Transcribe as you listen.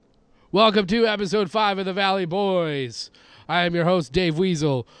Welcome to episode 5 of the Valley Boys. I am your host, Dave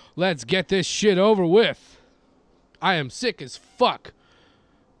Weasel. Let's get this shit over with. I am sick as fuck.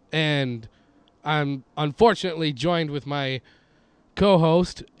 And I'm unfortunately joined with my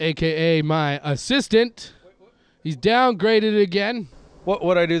co-host, a.k.a. my assistant. He's downgraded again.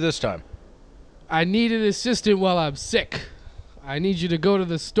 What'd I do this time? I need an assistant while I'm sick. I need you to go to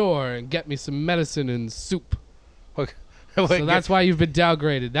the store and get me some medicine and soup. Okay. So that's why you've been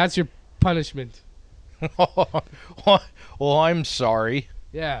downgraded. That's your punishment. Well, I'm sorry.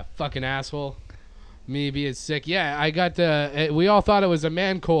 Yeah, fucking asshole. Me being sick. Yeah, I got we all thought it was a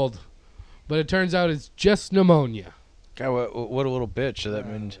man cold, but it turns out it's just pneumonia. God, what a little bitch. So that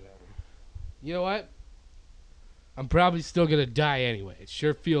means. You know what? I'm probably still going to die anyway. It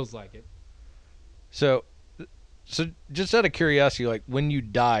sure feels like it. So just out of curiosity, like when you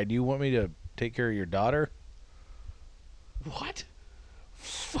die, do you want me to take care of your daughter? What?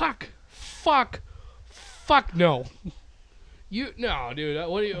 Fuck no. No, dude.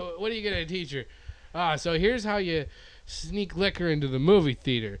 What are you gonna teach her? So here's how you sneak liquor into the movie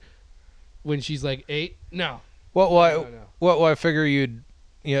theater when she's like 8. No. Well, I figure you'd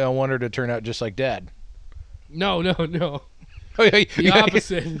want her to turn out just like Dad. No. Oh, yeah, The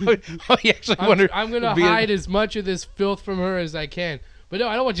opposite. You actually want her I'm gonna hide as much of this filth from her as I can. But no,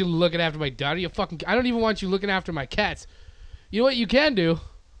 I don't want you looking after my daughter. I don't even want you looking after my cats. You know what you can do?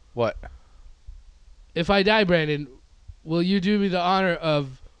 What? If I die, Brandon, will you do me the honor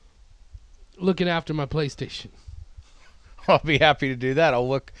of looking after my PlayStation? I'll be happy to do that. I'll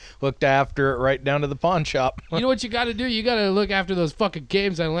look after it right down to the pawn shop. You know what you got to do? You got to look after those fucking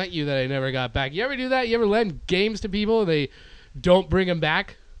games I lent you that I never got back. You ever do that? You ever lend games to people and they don't bring them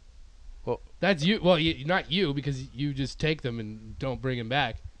back? Well, that's you. Well, not you, because you just take them and don't bring them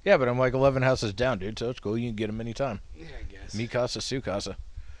back. Yeah, but I'm like 11 houses down, dude, so it's cool. You can get them anytime. Yeah, I guess. Mi casa, su casa.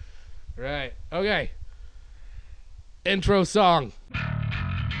 Right. Okay. Intro song.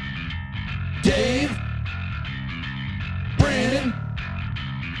 Dave, Brandon,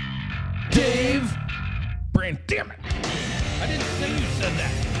 Dave, Brandon, damn it. I didn't say you said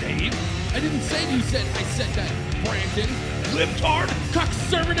that, Dave. I didn't say you said I said that, Brandon. Libtard,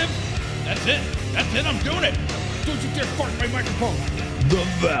 Cockservative. that's it, I'm doing it. Don't you dare fart my microphone. The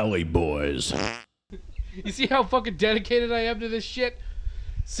Valley Boys. You see how fucking dedicated I am to this shit?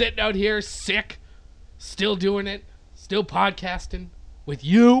 Sitting out here sick, still doing it, still podcasting with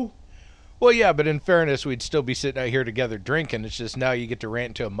you. Well, yeah, but in fairness, we'd still be sitting out here together drinking. It's just now you get to rant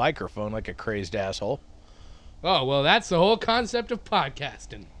into a microphone like a crazed asshole. Oh, well, that's the whole concept of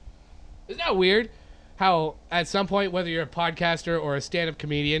podcasting. Isn't that weird? How at some point, whether you're a podcaster or a stand-up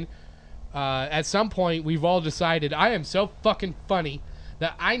comedian, at some point we've all decided I am so fucking funny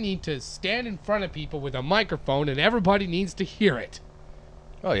that I need to stand in front of people with a microphone and everybody needs to hear it.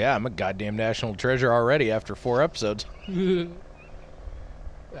 Oh, yeah, I'm a goddamn national treasure already after 4 episodes.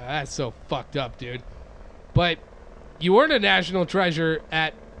 That's so fucked up, dude. But you weren't a national treasure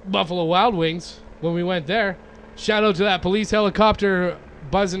at Buffalo Wild Wings when we went there. Shout out to that police helicopter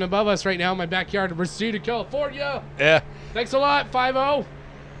buzzing above us right now in my backyard in Reseda, California. Yeah. Thanks a lot, 5-0.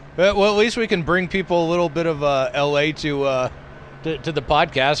 Well, at least we can bring people a little bit of L.A. to the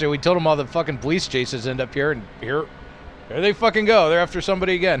podcast. We told them all the fucking police chases end up here, and here they fucking go. They're after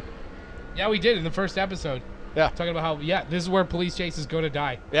somebody again. Yeah, we did in the first episode. Yeah. Talking about how, this is where police chases go to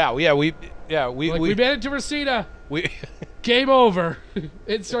die. We We made it to Reseda. we Game over.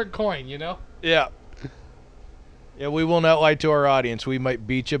 Insert coin, you know? yeah. Yeah, we will not lie to our audience. We might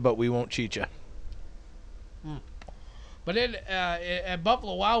beat you, but we won't cheat you. But then at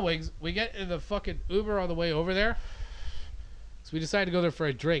Buffalo Wild Wings, we get in the fucking Uber on the way over there. So we decided to go there for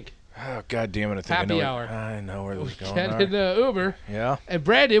a drink. Oh, God damn it. I think Happy I know hour. I know where this is going. Get in the Uber. Yeah. And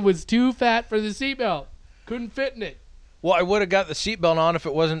Brandon was too fat for the seatbelt. Couldn't fit in it. Well, I would have got the seatbelt on if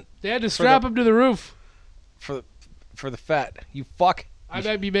it wasn't They had to strap him to the roof. for the fat. You fuck. I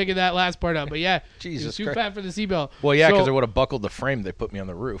might be making that last part up, but yeah. Jesus he was too Christ. fat for the seatbelt. Well, yeah, because So I would have buckled the frame. They put me on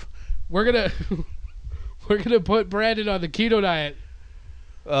the roof. we're gonna put Brandon on the keto diet.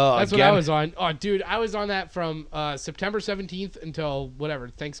 That's what I was on. Oh, dude, I was on that from September 17th until whatever,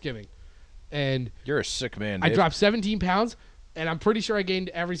 Thanksgiving. And You're a sick man, I Dave. dropped 17 pounds, and I'm pretty sure I gained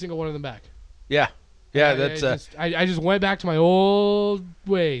every single one of them back. Yeah. Yeah, that's I just went back to my old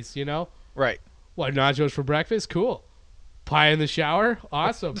ways, you know? right. What, nachos for breakfast? Cool. Pie in the shower?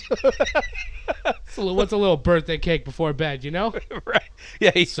 Awesome. What's a little birthday cake before bed, you know? Right.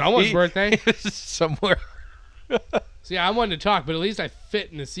 Yeah, Someone's birthday. somewhere. So yeah, I wanted to talk, but at least I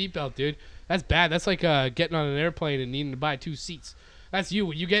fit in the seatbelt, dude. That's bad. That's like getting on an airplane and needing to buy 2 seats. That's you.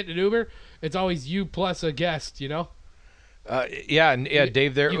 When you get an Uber, it's always you plus a guest, you know? Yeah, and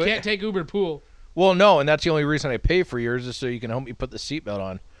Dave, there. You can't take Uber Pool. Well, no, and that's the only reason I pay for yours is so you can help me put the seatbelt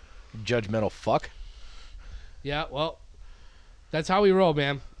on. Judgmental fuck. Yeah, well, that's how we roll,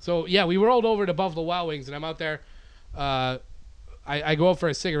 man. So, yeah, we rolled over to Buffalo Wild Wings, and I'm out there. I go out for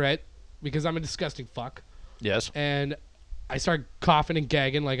a cigarette because I'm a disgusting fuck. Yes. And I start coughing and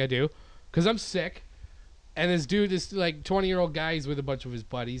gagging like I do because I'm sick. And this dude, this like 20-year-old guy, he's with a bunch of his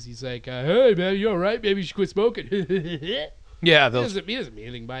buddies. He's like, hey, man, you all right? Maybe you should quit smoking. Yeah, He doesn't mean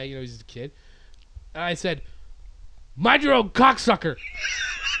anything by it. You know, he's just a kid. And I said, mind your own cocksucker.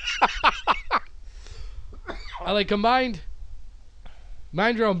 I like combined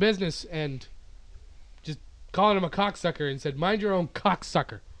mind your own business and just calling him a cocksucker and said, mind your own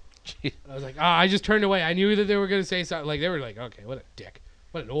cocksucker. I was like, I just turned away. I knew that they were going to say something. Like, they were like, okay, what a dick.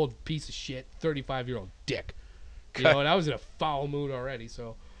 What an old piece of shit, 35-year-old dick. You know, and I was in a foul mood already,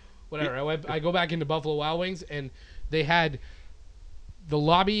 so whatever. I go back into Buffalo Wild Wings, and they had the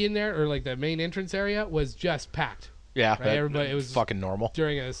lobby in there, or like the main entrance area, was just packed. Yeah, right? Everybody, it was fucking normal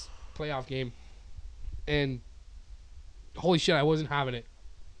during a playoff game, and holy shit, I wasn't having it.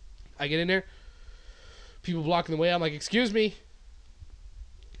 I get in there, people blocking the way. I'm like, excuse me,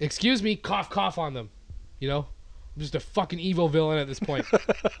 cough, cough on them. You know, I'm just a fucking evil villain at this point,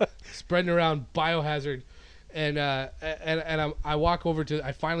 spreading around biohazard, and I walk over to.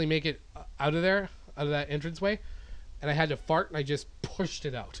 I finally make it out of there, out of that entranceway. And I had to fart, and I just pushed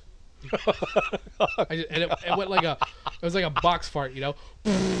it out. It went like it was like a box fart, you know.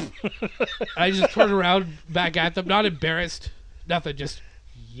 I just turned around back at them, not embarrassed, nothing, just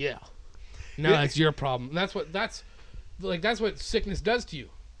yeah. No, that's your problem. And that's what sickness does to you.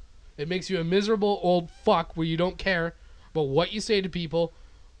 It makes you a miserable old fuck where you don't care about what you say to people,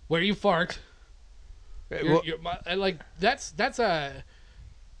 where you fart.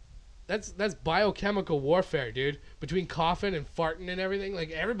 That's biochemical warfare, dude. Between coughing and farting and everything,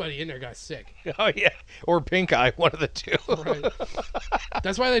 like everybody in there got sick. Oh yeah, or pink eye, one of the two. Right.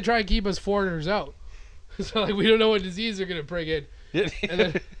 That's why they try and keep us foreigners out. So like we don't know what disease they're gonna bring in. And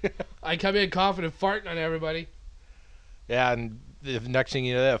then I come in coughing and farting on everybody. Yeah, and the next thing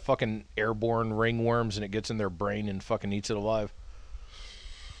you know, they have fucking airborne ringworms, and it gets in their brain and fucking eats it alive.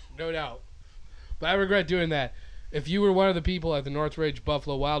 No doubt. But I regret doing that. If you were one of the people at the Northridge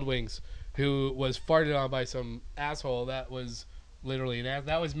Buffalo Wild Wings who was farted on by some asshole, that was literally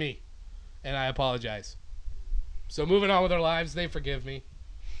that was me, and I apologize. So moving on with our lives, they forgive me.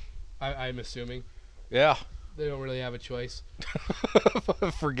 I'm assuming. Yeah. They don't really have a choice.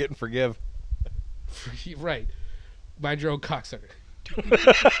 Forget and forgive. Right. Mind your own cocksucker.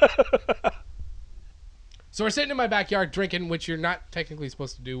 So we're sitting in my backyard drinking, which you're not technically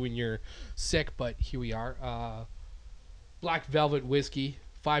supposed to do when you're sick, but here we are. Black Velvet whiskey,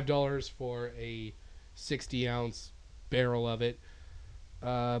 $5 for a 60-ounce barrel of it.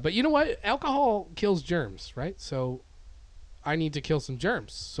 But you know what? Alcohol kills germs, right? So I need to kill some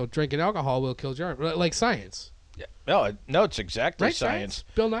germs. So drinking alcohol will kill germs, like science. Yeah. No, it's exactly right, science.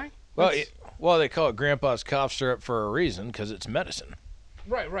 Bill Nye? Well, they call it Grandpa's cough syrup for a reason, because it's medicine.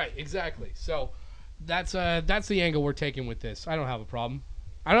 Right, exactly. So that's the angle we're taking with this. I don't have a problem.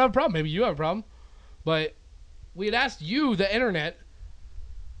 Maybe you have a problem. But we had asked you, the internet.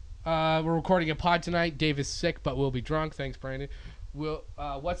 We're recording a pod tonight. Dave is sick, but we'll be drunk. Thanks, Brandon.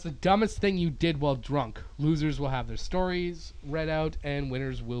 What's the dumbest thing you did while drunk? Losers will have their stories read out, and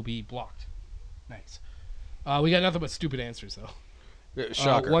winners will be blocked. Nice. We got nothing but stupid answers, though.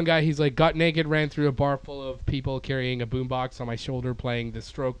 Shocker. One guy, he's like, got naked, ran through a bar full of people carrying a boombox on my shoulder playing The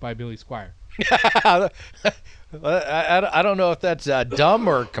Stroke by Billy Squier. I don't know if that's dumb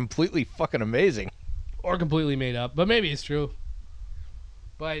or completely fucking amazing. Or completely made up, but maybe it's true.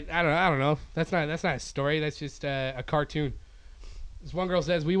 But I don't know. That's not a story. That's just a cartoon. This one girl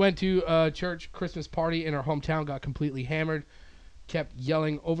says, we went to a church Christmas party in our hometown, got completely hammered, kept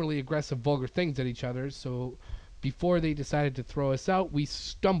yelling overly aggressive, vulgar things at each other. So before they decided to throw us out, we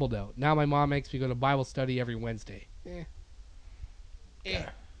stumbled out. Now my mom makes me go to Bible study every Wednesday.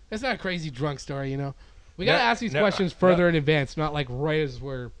 That's not a crazy drunk story, you know. We got to ask these questions further in advance, not like right as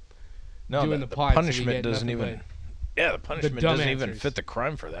we're doing the pod. Punishment doesn't even. Yeah, the punishment doesn't even fit the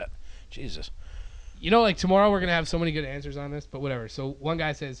crime for that. Jesus. You know, like tomorrow we're going to have so many good answers on this, but whatever. So one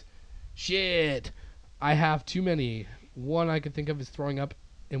guy says, shit, I have too many. One I could think of is throwing up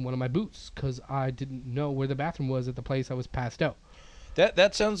in one of my boots because I didn't know where the bathroom was at the place I was passed out.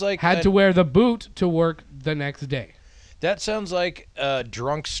 That sounds like... Had to wear the boot to work the next day. That sounds like a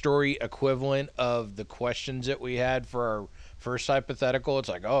drunk story equivalent of the questions that we had for our first hypothetical. It's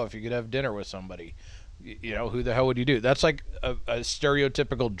like, oh, if you could have dinner with somebody, you know, who the hell would you do? That's like a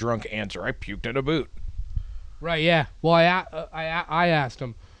stereotypical drunk answer. I puked in a boot. Right, yeah. Well, I asked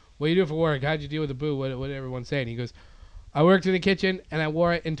him, what do you do for work? How'd you deal with the boo? What did everyone say? And he goes, I worked in the kitchen, and I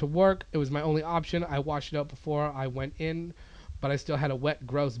wore it into work. It was my only option. I washed it out before I went in, but I still had a wet,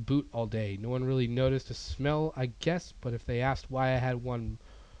 gross boot all day. No one really noticed the smell, I guess, but if they asked why I had one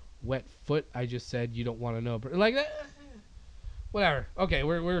wet foot, I just said, you don't want to know. But like, whatever. Okay,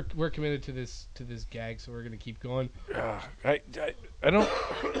 we're committed to this gag, so we're going to keep going. I don't.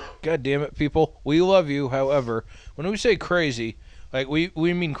 God damn it, people. We love you. However, when we say crazy, like we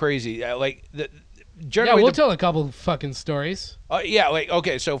mean crazy. Like generally, yeah, we'll tell a couple fucking stories. Yeah, like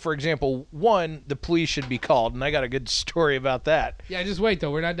okay. So for example, one, the police should be called, and I got a good story about that. Yeah, just wait though.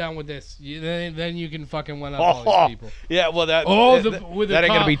 We're not done with this. Then you can fucking one up all these people. Yeah, well that. That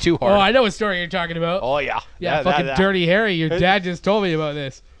ain't gonna be too hard. Oh, I know what story you're talking about. Oh yeah. Yeah, fucking Dirty Harry. Your dad just told me about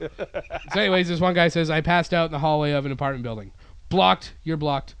this. So anyways, this one guy says, I passed out in the hallway of an apartment building. Blocked. You're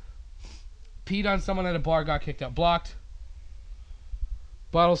blocked. Peed on someone at a bar, got kicked out. Blocked.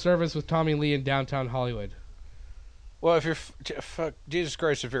 Bottle service with Tommy Lee in downtown Hollywood. Well, if you're fuck Jesus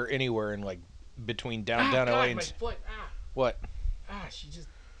Christ, if you're anywhere in like between downtown LA and my foot. What? She just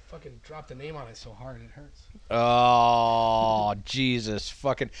fucking dropped the name on it so hard it hurts. Oh Jesus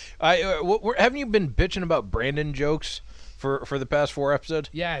fucking! Haven't you been bitching about Brandon jokes for the past 4 episodes?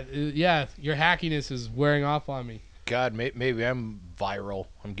 Yeah. Your hackiness is wearing off on me. God, maybe I'm viral.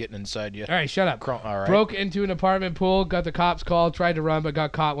 I'm getting inside you. All right, shut up. All right. Broke into an apartment pool, got the cops called, tried to run, but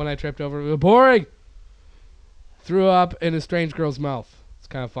got caught when I tripped over. It was boring. Threw up in a strange girl's mouth. It's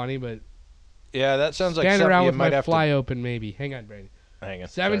kind of funny, but yeah, that sounds like stand something around you with might my have fly to. open, maybe. Hang on, Brady. Hang on.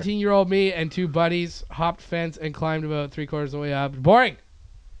 17-year-old me and 2 buddies hopped fence and climbed about 3/4 of the way up. Boring.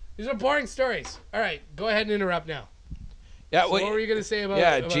 These are boring stories. All right, go ahead and interrupt now. Yeah. So what were you gonna say about?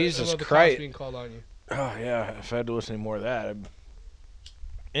 Yeah, about, Jesus about the Christ. cops being called on you? Oh yeah, if I had to listen to more of that.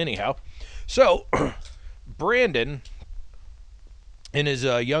 Anyhow, so Brandon, in his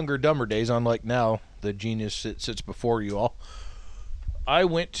younger, dumber days, unlike now, the genius that sits before you all, I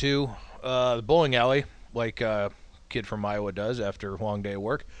went to the bowling alley like a kid from Iowa does after a long day of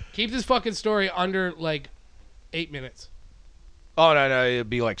work. Keep this fucking story under like 8 minutes. Oh no, it'd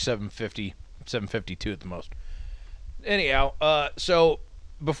be like 7:50, 7:52 at the most. Anyhow, so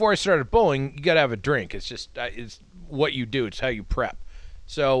before I started bowling, you gotta have a drink. It's just it's what you do. It's how you prep.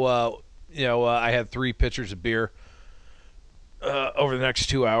 So I had 3 pitchers of beer over the next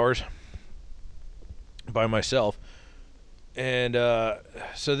 2 hours by myself, and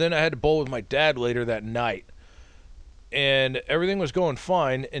so then I had to bowl with my dad later that night, and everything was going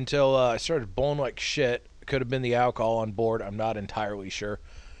fine until I started bowling like shit. Could have been the alcohol on board. I'm not entirely sure.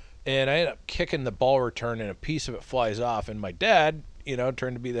 And I ended up kicking the ball return, and a piece of it flies off. And my dad,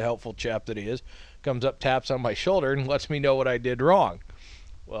 turned to be the helpful chap that he is, comes up, taps on my shoulder, and lets me know what I did wrong.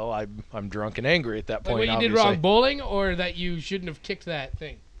 Well, I'm drunk and angry at that point. Like what you did wrong, bowling, or that you shouldn't have kicked that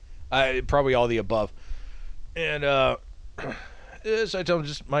thing? Probably all the above. And so I told him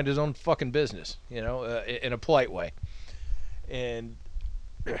just mind his own fucking business, in a polite way. And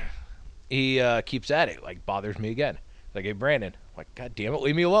he keeps at it, like bothers me again. Like, hey, Brandon, I'm like, God damn it,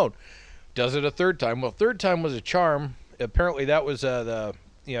 leave me alone. Does it a third time. Well, third time was a charm. Apparently that was the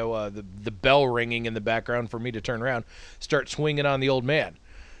bell ringing in the background for me to turn around, start swinging on the old man.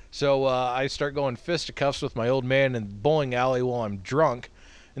 So I start going fisticuffs with my old man in the bowling alley while I'm drunk.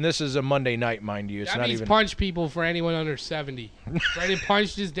 And this is a Monday night, mind you. It's that not means even punch people for anyone under 70. Brandon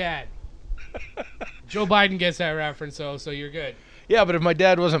punched his dad. Joe Biden gets that reference, so you're good. Yeah, but if my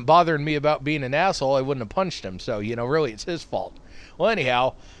dad wasn't bothering me about being an asshole, I wouldn't have punched him. So, really, it's his fault. Well,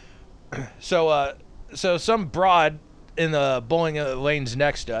 anyhow, so some broad in the bowling lanes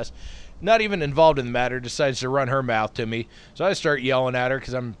next to us, not even involved in the matter, decides to run her mouth to me. So I start yelling at her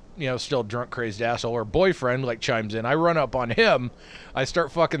because I'm, still drunk, crazed asshole. Her boyfriend, chimes in. I run up on him. I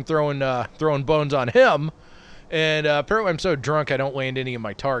start fucking throwing bones on him. And apparently I'm so drunk I don't land any of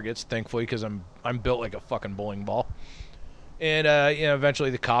my targets, thankfully, because I'm built like a fucking bowling ball. And, eventually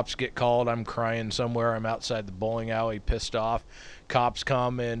the cops get called. I'm crying somewhere. I'm outside the bowling alley, pissed off. Cops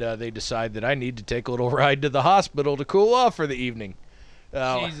come, and they decide that I need to take a little ride to the hospital to cool off for the evening.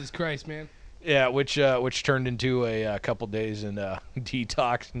 Jesus Christ, man. Yeah, which turned into a couple days in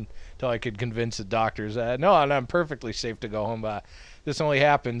detox until I could convince the doctors that, no, I'm perfectly safe to go home. This only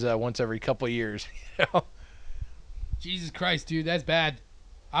happens once every couple of years. Jesus Christ, dude, that's bad.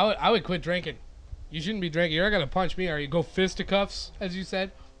 I would quit drinking. You shouldn't be drinking. You're not going to punch me, or you go fisticuffs, as you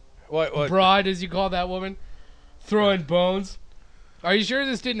said. What? Broad, as you call that woman. Throwing bones. Are you sure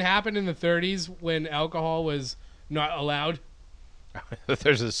this didn't happen in the 30s when alcohol was not allowed?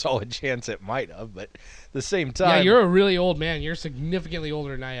 There's a solid chance it might have, but at the same time... Yeah, you're a really old man. You're significantly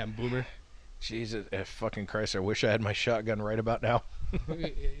older than I am, boomer. Jesus, fucking Christ! I wish I had my shotgun right about now.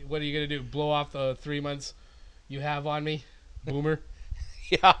 What are you gonna do? Blow off the 3 months you have on me, boomer?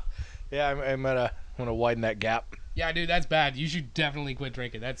 Yeah, I'm gonna widen that gap. Yeah, dude, that's bad. You should definitely quit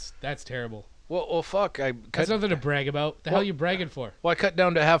drinking. That's terrible. Well, fuck. That's nothing to brag about. The hell you bragging for? Well, I cut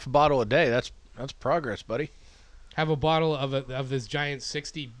down to half a bottle a day. That's progress, buddy. Have a bottle of this giant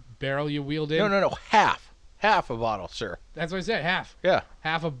 60 barrel you wheeled in? No, half a bottle, sir. That's what I said. Half. Yeah.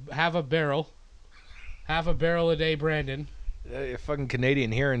 Half a barrel. Half a barrel a day, Brandon. Your fucking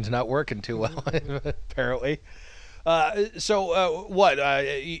Canadian hearing's not working too well, apparently. So what?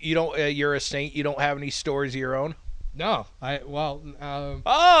 You don't? You're a saint. You don't have any stores of your own? No. Oh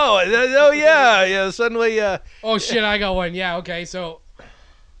yeah. Suddenly. Oh shit! I got one. Yeah. Okay. So,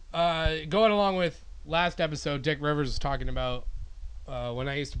 going along with last episode, Dick Rivers was talking about when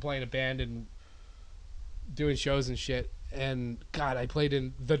I used to play in a band and doing shows and shit. And God, I played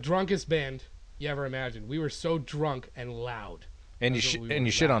in the drunkest band you ever imagined. We were so drunk and loud. And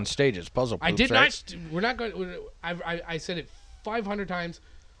you shit on stages, puzzle poops, I did right? not. We're not going. I said it 500 times.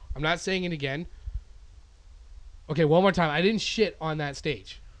 I'm not saying it again. Okay, one more time. I didn't shit on that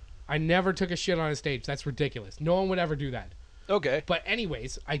stage. I never took a shit on a stage. That's ridiculous. No one would ever do that. Okay. But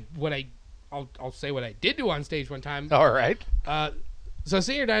anyways, I'll say what I did do on stage one time. All right. So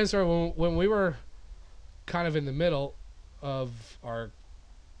Senior Dinosaur, when we were kind of in the middle of our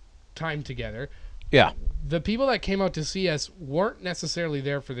time together, Yeah. the people that came out to see us weren't necessarily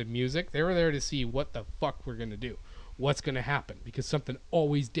there for the music. They were there to see what the fuck we're going to do, what's going to happen, because something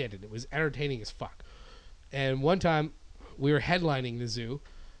always did, and it was entertaining as fuck. And one time, we were headlining the Zoo,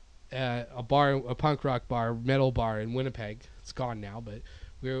 a punk rock bar, metal bar in Winnipeg. It's gone now, but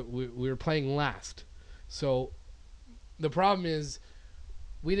we were playing last. So the problem is,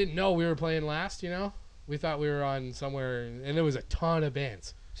 we didn't know we were playing last, you know? We thought we were on somewhere, and there was a ton of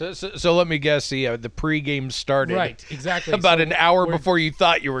bands. So let me guess. The pregame started Right, exactly. about an hour before you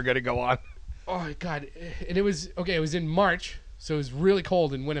thought you were going to go on. Oh God! And it was okay. It was in March, so it was really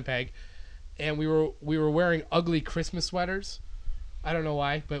cold in Winnipeg, and we were wearing ugly Christmas sweaters. I don't know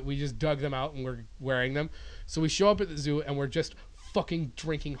why, but we just dug them out and we're wearing them. So we show up at the Zoo and we're just fucking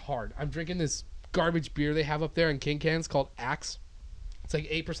drinking hard. I'm drinking this garbage beer they have up there in King Cans called Axe. It's like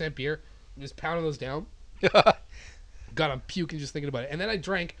 8% beer. I'm just pounding those down. God, I'm puking just thinking about it. And then I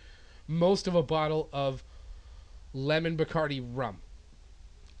drank most of a bottle of lemon Bacardi rum.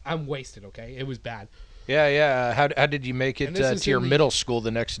 I'm wasted, okay? It was bad. Yeah. How did you make it to your middle school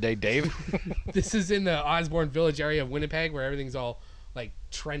the next day, Dave? This is in the Osborne Village area of Winnipeg, where everything's all like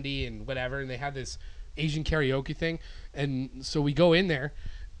trendy and whatever, and they have this Asian karaoke thing. And so we go in there,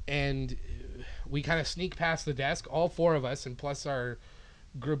 and we kind of sneak past the desk, all four of us, and plus our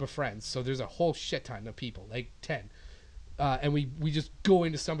group of friends. So there's a whole shit ton of people, like 10. And we just go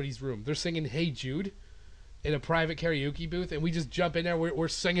into somebody's room. They're singing "Hey Jude" in a private karaoke booth, and we just jump in there. We're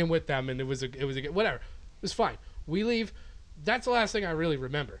singing with them, and it was whatever. It was fine. We leave. That's the last thing I really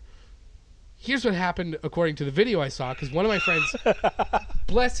remember. Here's what happened according to the video I saw, because one of my friends,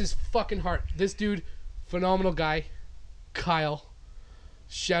 bless his fucking heart, this dude, phenomenal guy, Kyle.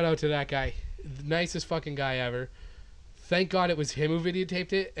 Shout out to that guy, the nicest fucking guy ever. Thank God it was him who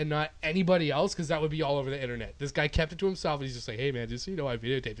videotaped it and not anybody else, because that would be all over the internet. This guy kept it to himself, and he's just like, "Hey man, just so you know, I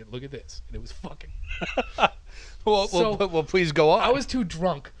videotaped it. Look at this," and it was fucking. Well, please go on. I was too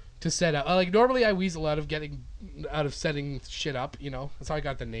drunk to set up. Like normally, I weasel out of setting shit up. You know, that's how I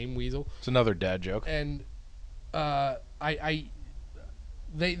got the name Weasel. It's another dad joke. And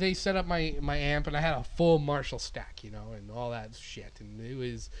they set up my amp, and I had a full Marshall stack, you know, and all that shit.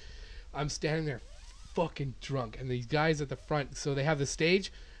 And I'm standing there fucking drunk, and these guys at the front, so they have the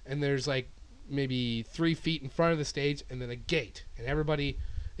stage, and there's like maybe 3 feet in front of the stage, and then a gate, and everybody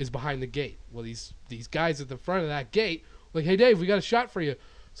is behind the gate. Well, these guys at the front of that gate were like, "Hey Dave, we got a shot for you."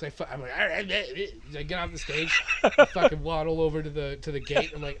 So I'm like, "All right," I get off the stage, I fucking waddle over to the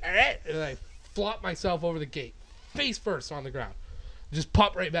gate. I'm like, "All right," and I flop myself over the gate, face first on the ground, just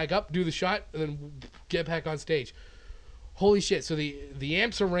pop right back up, do the shot, and then get back on stage. Holy shit! So the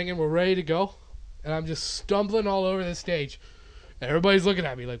amps are ringing, we're ready to go. And I'm just stumbling all over the stage. And everybody's looking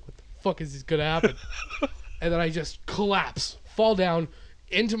at me like, what the fuck is this going to happen? And then I just collapse, fall down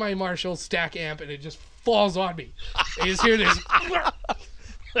into my Marshall stack amp, and it just falls on me. And you just hear this.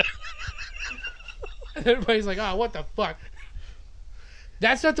 And everybody's like, "Oh, what the fuck?"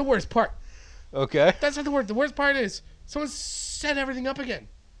 That's not the worst part. Okay. That's not the worst. The worst part is someone set everything up again.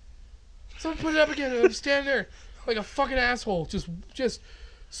 Someone put it up again, and I'm standing there like a fucking asshole, just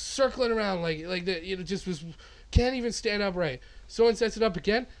circling around like that, you know, just can't even stand upright. Someone sets it up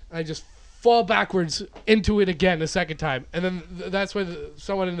again, and I just fall backwards into it again the second time. And then that's when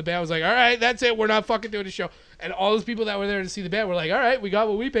someone in the band was like, all right, that's it. We're not fucking doing a show. And all those people that were there to see the band were like, all right, we got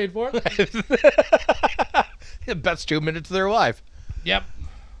what we paid for. Best 2 minutes of their life. Yep.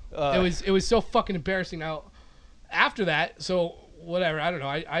 It was so fucking embarrassing. Now, after that, so whatever, I don't know.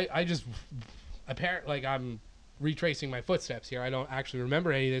 I just, apparently, like, I'm retracing my footsteps here. I don't actually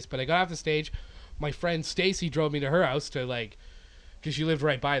remember any of this, but I got off the stage. My friend Stacy drove me to her house to, like, because she lived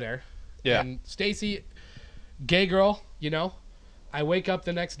right by there. Yeah. And Stacy, gay girl, you know, I wake up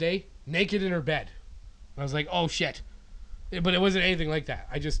the next day naked in her bed. I was like, oh shit. But it wasn't anything like that.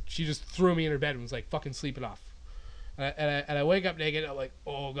 She just threw me in her bed and was like fucking sleeping off. And I wake up naked. I'm like,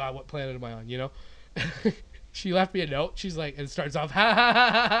 oh God, what planet am I on? You know? She left me a note. She's like, and it starts off, ha ha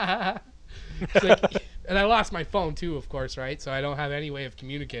ha ha ha. It's like, and I lost my phone too, of course, right? So I don't have any way of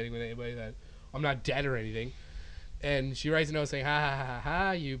communicating with anybody that I'm not dead or anything. And she writes a note saying, ha ha ha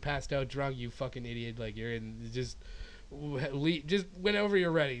ha, you passed out drunk, you fucking idiot. Like, you're in, just whenever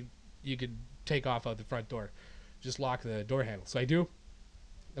you're ready, you could take off out the front door. Just lock the door handle. So I do.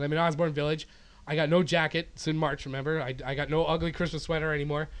 And I'm in Osborne Village. I got no jacket. It's in March, remember? I got no ugly Christmas sweater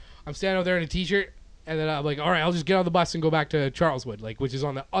anymore. I'm standing out there in a t-shirt. And then I'm like, all right, I'll just get on the bus and go back to Charleswood, like, which is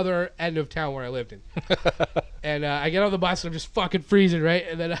on the other end of town where I lived in. And I get on the bus and I'm just fucking freezing, right?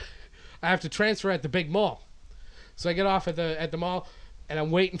 And then I have to transfer at the big mall. So I get off at the mall, and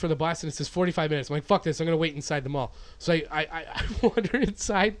I'm waiting for the bus, and it says 45 minutes. I'm like, fuck this, I'm going to wait inside the mall. So I wander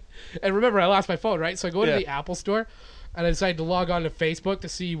inside, and remember, I lost my phone, right? So I go to the Apple store, and I decide to log on to Facebook to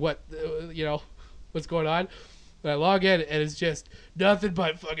see what, what's going on. And I log in, and it's just nothing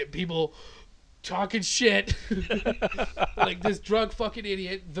but fucking people talking shit. Like this drunk fucking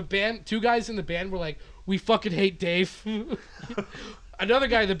idiot. The band, 2 guys in the band were like, we fucking hate Dave. Another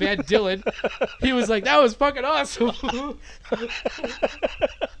guy in the band, Dylan, he was like, that was fucking awesome.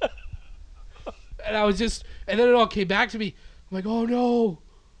 And I was just, and then it all came back to me. I'm like, oh no,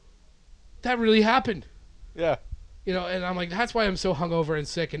 that really happened. Yeah. You know, and I'm like, that's why I'm so hungover and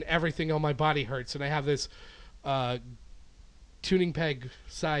sick and everything on my body hurts. And I have this tuning peg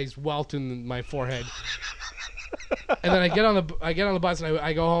sized welt in my forehead. And then I get on the bus and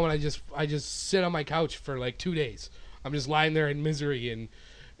I go home and I just sit on my couch for like 2 days. I'm just lying there in misery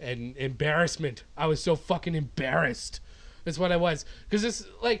and embarrassment. I was so fucking embarrassed. That's what I was. Because it's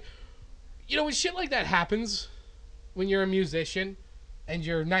like, you know, when shit like that happens when you're a musician and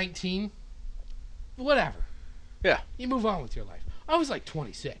you're 19, whatever. Yeah. You move on with your life. I was like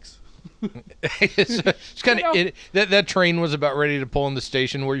 26. It's kind of that train was about ready to pull in the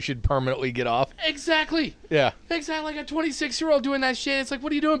station where you should permanently get off. Exactly. Yeah. Exactly. Like a 26-year-old doing that shit. It's like,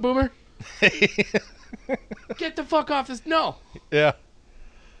 what are you doing, boomer? Get the fuck off this. No. Yeah.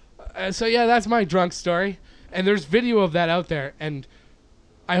 So, yeah, that's my drunk story. And there's video of that out there. And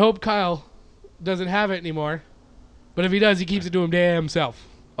I hope Kyle doesn't have it anymore. But if he does, he keeps it to himself.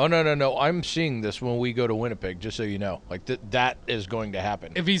 Oh, no. I'm seeing this when we go to Winnipeg, just so you know. Like, that is going to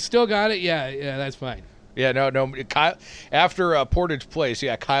happen. If he's still got it, yeah, that's fine. Yeah, no. Kyle, after Portage Place,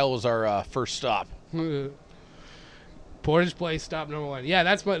 Kyle was our first stop. Portage Place, stop number 1. Yeah,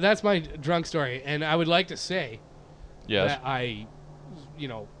 that's my drunk story. And I would like to say that I,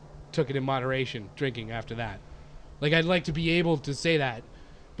 took it in moderation, drinking after that. Like, I'd like to be able to say that.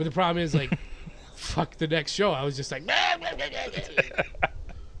 But the problem is, like, fuck the next show. I was just like,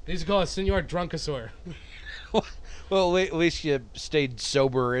 they used to call it Senor Drunkasaur. Well, at least you stayed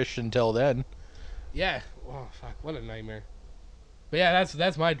sober-ish until then. Yeah. Oh, fuck. What a nightmare. But yeah,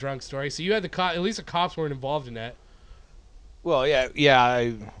 that's my drunk story. So you had at least the cops weren't involved in that. Well, yeah.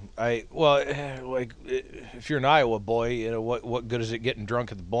 Like, if you're an Iowa boy, what good is it getting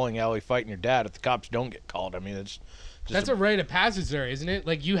drunk at the bowling alley fighting your dad if the cops don't get called? I mean, it's just that's a rite of passage there, isn't it?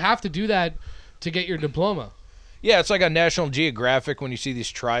 Like, you have to do that to get your diploma. Yeah, it's like on National Geographic when you see these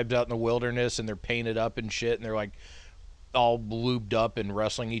tribes out in the wilderness and they're painted up and shit and they're like all lubed up and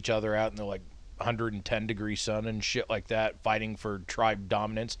wrestling each other out in the like 110-degree sun and shit like that, fighting for tribe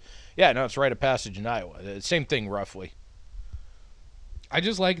dominance. Yeah, no, it's rite of passage in Iowa. Same thing, roughly. I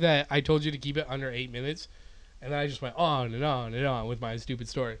just like that I told you to keep it under 8 minutes, and then I just went on and on and on with my stupid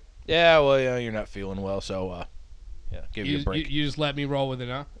story. Yeah, well, you're not feeling well, so give you a break. You just let me roll with it,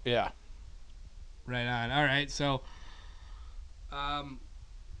 huh? Yeah. Right on. All right, so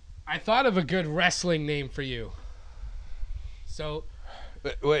I thought of a good wrestling name for you. So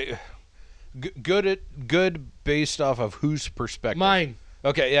wait, good based off of whose perspective? Mine.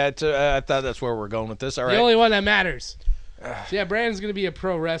 Okay, yeah, I thought that's where we're going with this. All right. The only one that matters. So yeah, Brandon's gonna be a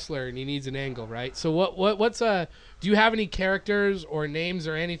pro wrestler and he needs an angle, right? So what's do you have any characters or names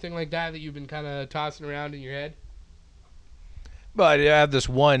or anything like that you've been kind of tossing around in your head? But I have this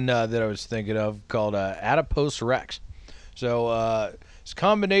one that I was thinking of called Adipose Rex. So it's a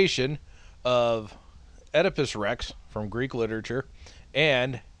combination of Oedipus Rex from Greek literature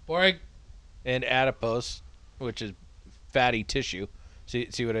and Boring. adipose, which is fatty tissue.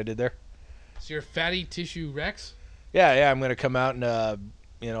 See what I did there? So you're fatty tissue Rex? Yeah. I'm gonna come out and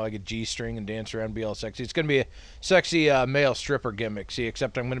like a G-string and dance around, and be all sexy. It's gonna be a sexy male stripper gimmick. See,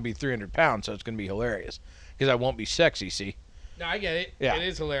 except I'm gonna be 300 pounds, so it's gonna be hilarious because I won't be sexy. See? No, I get it. Yeah. It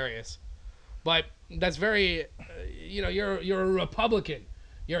is hilarious. But that's very, you're a Republican.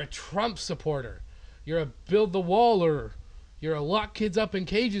 You're a Trump supporter. You're a build the waller. You're a lock kids up in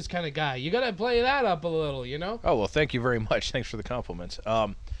cages kind of guy. You got to play that up a little, Oh, well, thank you very much. Thanks for the compliments.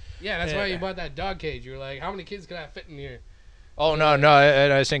 Yeah, that's why you bought that dog cage. You were like, how many kids can I fit in here? Oh, no.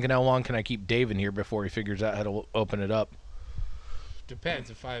 I was thinking, how long can I keep Dave in here before he figures out how to open it up? Depends.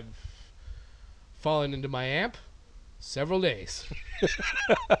 If I've fallen into my amp, several days.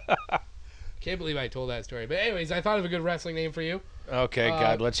 Can't believe I told that story. But anyways, I thought of a good wrestling name for you. Okay,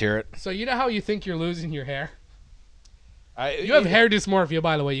 God, let's hear it. So you know how you think you're losing your hair? You have hair dysmorphia,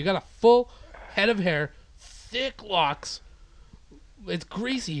 by the way. You got a full head of hair, thick locks. It's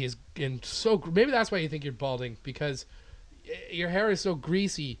greasy, and so maybe that's why you think you're balding, because your hair is so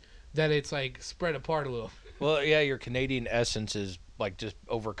greasy that it's like spread apart a little. Well, yeah, your Canadian essence is like just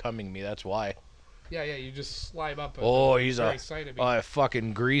overcoming me. That's why. Yeah, you just slime up. He's a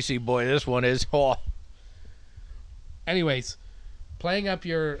fucking greasy boy. This one is. Oh. Anyways, playing up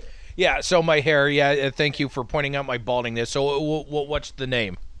your. Yeah, so my hair. Yeah, thank you for pointing out my baldingness. So, what's the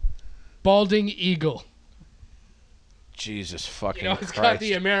name? Balding Eagle. Jesus fucking it's Christ. got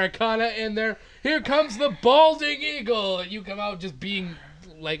the Americana in there. Here comes the Balding Eagle. And you come out just being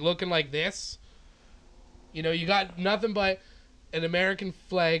like looking like this. You got nothing but an American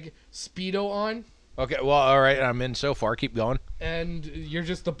flag Speedo on. Okay, well, all right, I'm in so far. Keep going. And you're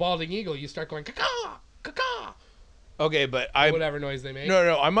just the Balding Eagle. You start going, caw, caw. Okay, but whatever noise they make.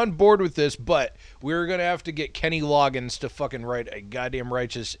 No, I'm on board with this, but we're going to have to get Kenny Loggins to fucking write a goddamn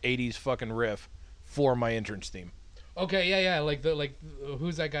righteous 80s fucking riff for my entrance theme. Okay, yeah, like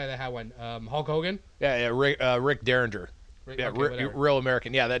who's that guy that had one? Hulk Hogan? Yeah, Rick Derringer. Real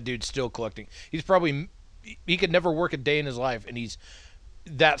American. Yeah, that dude's still collecting. He could never work a day in his life, and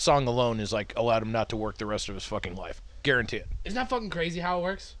that song alone is like allowed him not to work the rest of his fucking life. Guarantee it. Isn't that fucking crazy how it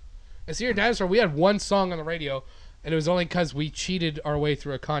works? And see, your dinosaur, we had one song on the radio, and it was only because we cheated our way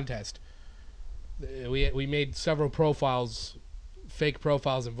through a contest. We made several fake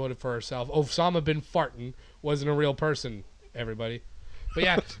profiles, and voted for ourselves. Osama bin Fartin wasn't a real person, everybody. But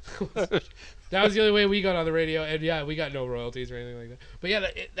yeah, that was the only way we got on the radio, and yeah, we got no royalties or anything like that. But yeah,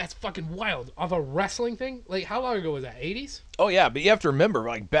 that's fucking wild. Off a wrestling thing? Like, how long ago was that, 80s? Oh yeah, but you have to remember,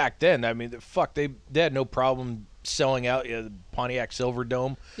 like back then, I mean, they had no problem selling out the Pontiac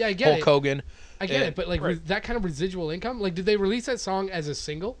Silverdome. Yeah, I get Hulk Hogan. I get it, but like that kind of residual income, like, did they release that song as a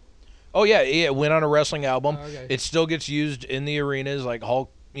single? Oh yeah, it went on a wrestling album. Oh, okay. It still gets used in the arenas, like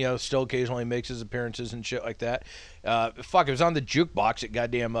Hulk, still occasionally makes his appearances and shit like that. It was on the jukebox at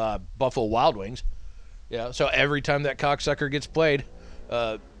goddamn Buffalo Wild Wings. Yeah, so every time that cocksucker gets played,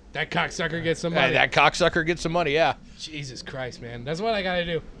 that cocksucker gets some money. That cocksucker gets some money. Yeah. Jesus Christ, man, that's what I gotta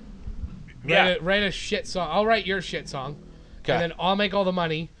do. Yeah. Write a shit song. I'll write your shit song, Okay. and then I'll make all the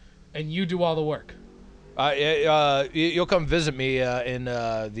money, and you do all the work. You'll come visit me in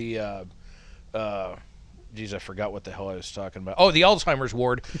the. Geez, I forgot what the hell I was talking about. Oh, the Alzheimer's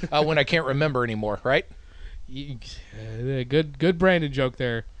ward when I can't remember anymore, right? Good Brandon joke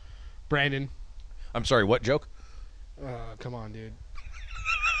there, Brandon. I'm sorry, what joke? Come on, dude.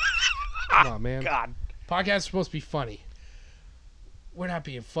 Come on, man. God. Podcasts are supposed to be funny. We're not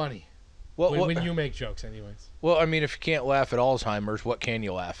being funny. Well, when you make jokes, anyways. Well, I mean, if you can't laugh at Alzheimer's, what can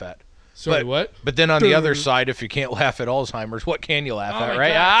you laugh at? Sorry, what? But then on the other side, if you can't laugh at Alzheimer's, what can you laugh at,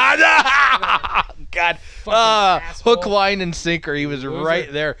 right? God. Hook, line, and sinker. He was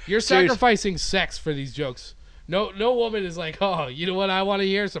right there. You're sacrificing sex for these jokes. No woman is like, oh, you know what? I want to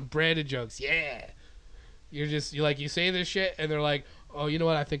hear some Brandon jokes. Yeah. You say this shit, and they're like, oh, you know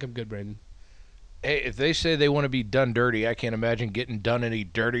what? I think I'm good, Brandon. Hey, if they say they want to be done dirty, I can't imagine getting done any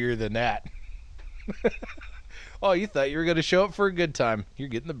dirtier than that. Oh, you thought you were going to show up for a good time. You're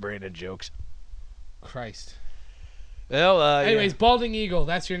getting the Brandon jokes. Christ. Well, anyways, Balding Eagle,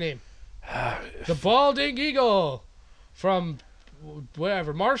 that's your name. The Balding Eagle from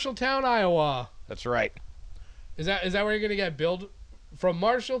whatever, Marshalltown, Iowa. That's right. Is that where you're going to get billed? From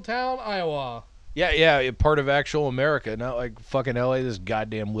Marshalltown, Iowa. Yeah, part of actual America, not like fucking LA, this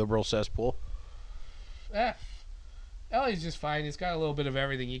goddamn liberal cesspool. LA's just fine. It's got a little bit of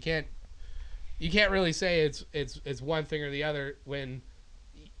everything. you can't really say it's one thing or the other when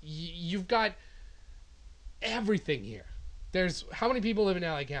you've got everything here. There's how many people live in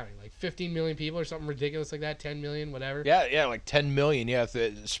LA County? Like 15 million people or something ridiculous like that. 10 million, whatever. Yeah, like 10 million. Yeah,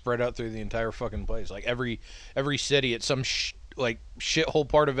 spread out through the entire fucking place. Like every city, it's some like shithole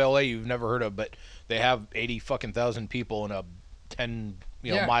part of LA you've never heard of, but they have 80 fucking thousand people in a 10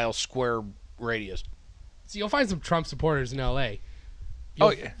 mile square radius. So you'll find some Trump supporters in LA.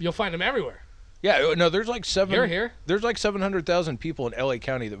 You'll find them everywhere. Yeah, no, there's like Here. There's like 700,000 people in LA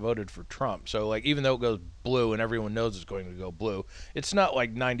County that voted for Trump. So like, even though it goes blue and everyone knows it's going to go blue, it's not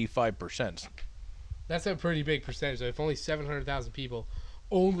like 95%. That's a pretty big percentage. So if only 700,000 people,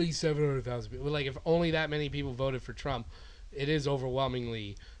 like if only that many people voted for Trump, it is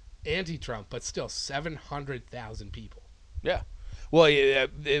overwhelmingly anti-Trump. But still, 700,000 people. Yeah. Well,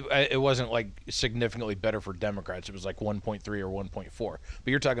 it wasn't like significantly better for Democrats. It was like 1.3 or 1.4.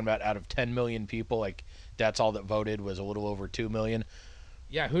 But you're talking about out of 10 million people, like that's all that voted was a little over 2 million.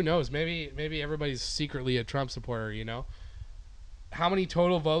 Yeah, who knows? Maybe everybody's secretly a Trump supporter, you know? How many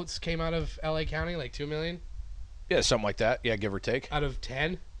total votes came out of LA County? Like 2 million? Yeah, something like that. Yeah, give or take. Out of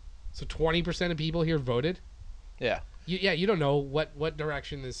 10? So 20% of people here voted? Yeah. You don't know what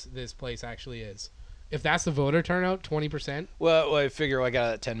direction this place actually is. If that's the voter turnout, 20%. Well, I figure like out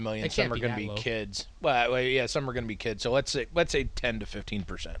of that 10 million, some are going to be low. kids. Well, yeah, some are going to be kids. So let's say 10 to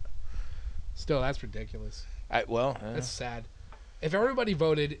 15%. Still, that's ridiculous. That's sad. If everybody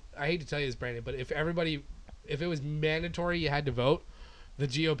voted, I hate to tell you this, Brandon, but if it was mandatory, you had to vote, the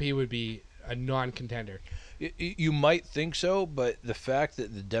GOP would be a non-contender. You might think so, but the fact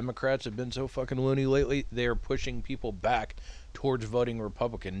that the Democrats have been so fucking loony lately, they are pushing people back towards voting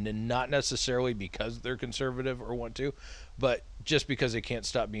Republican, and not necessarily because they're conservative or want to, but just because they can't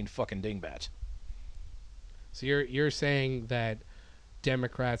stop being fucking dingbats. So you're saying that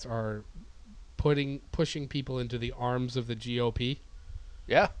Democrats are pushing people into the arms of the GOP?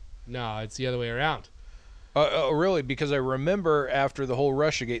 Yeah. No, it's the other way around. Really? Because I remember after the whole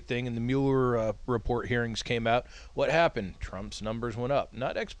Russiagate thing and the Mueller report hearings came out, what happened? Trump's numbers went up.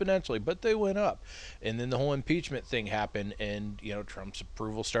 Not exponentially, but they went up. And then the whole impeachment thing happened, and Trump's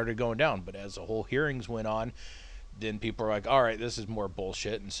approval started going down. But as the whole hearings went on, then people are like, all right, this is more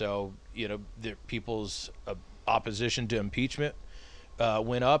bullshit. And so, the people's opposition to impeachment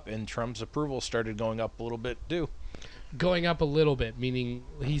went up, and Trump's approval started going up a little bit too. Going up a little bit, meaning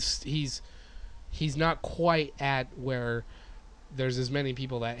he's not quite at where there's as many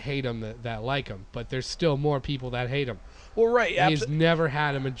people that hate him that like him, but there's still more people that hate him. Well, right. He's never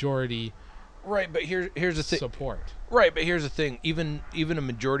had a majority. Right, but here's the thing. Support. Right, but here's the thing. Even a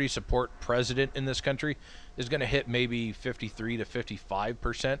majority support president in this country is going to hit maybe 53 to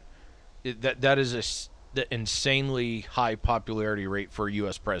 55%. That is the insanely high popularity rate for a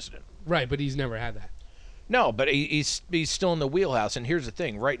U.S. president. Right, but he's never had that. No, but he's still in the wheelhouse. And here's the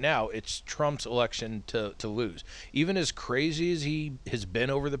thing. Right now, it's Trump's election to lose. Even as crazy as he has been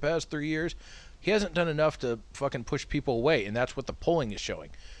over the past 3 years, he hasn't done enough to fucking push people away. And that's what the polling is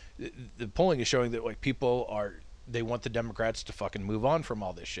showing. The polling is showing that they want the Democrats to fucking move on from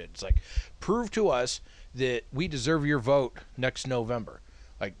all this shit. It's like, prove to us that we deserve your vote next November.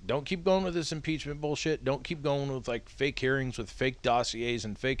 Like, don't keep going with this impeachment bullshit. Don't keep going with like fake hearings with fake dossiers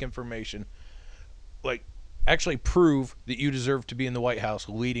and fake information. Like, actually prove that you deserve to be in the White House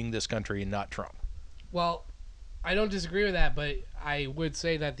leading this country and not Trump. Well, I don't disagree with that, but I would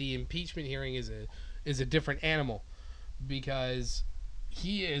say that the impeachment hearing is a different animal because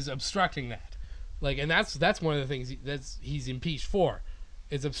he is obstructing that. Like, and that's one of the things he's impeached for,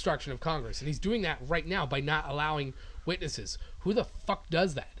 is obstruction of Congress, and he's doing that right now by not allowing witnesses. Who the fuck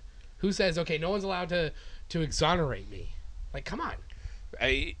does that? Who says, okay, no one's allowed to exonerate me? Like, come on.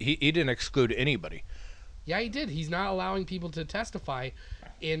 He didn't exclude anybody. Yeah, he did. He's not allowing people to testify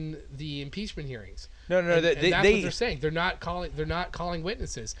in the impeachment hearings. No, and that's what they're saying. They're not calling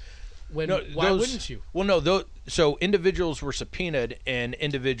witnesses. Why wouldn't you? Well, no. So individuals were subpoenaed, and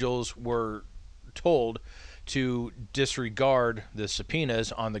individuals were told to disregard the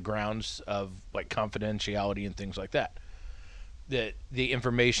subpoenas on the grounds of like confidentiality and things like that. Give me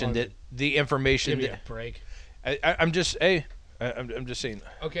a break. I'm just saying.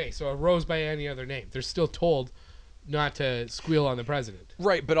 Okay, so a rose by any other name. They're still told not to squeal on the president.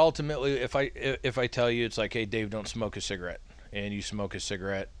 Right, but ultimately, if I tell you, it's like, hey, Dave, don't smoke a cigarette, and you smoke a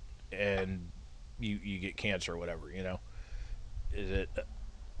cigarette, and you get cancer or whatever, is it?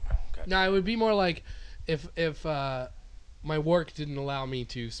 Okay. No, it would be more like if my work didn't allow me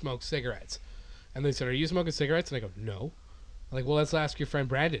to smoke cigarettes, and they said, "Are you smoking cigarettes?" And I go, "No." I'm like, well, let's ask your friend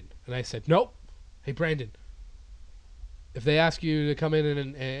Brandon, and I said, "Nope." Hey, Brandon. If they ask you to come in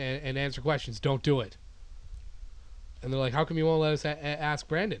and answer questions, don't do it. And they're like, how come you won't let us ask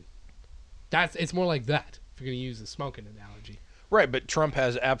Brandon? It's more like that, if you're going to use the smoking analogy. Right, but Trump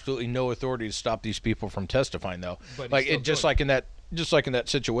has absolutely no authority to stop these people from testifying, though. But Like it, just like in that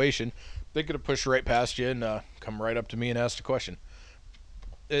situation, they could have pushed right past you and come right up to me and asked a question.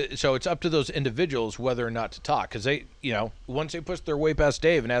 So it's up to those individuals whether or not to talk, because they, once they push their way past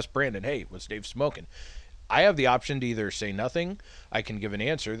Dave and ask Brandon, hey, was Dave smoking? I have the option to either say nothing, I can give an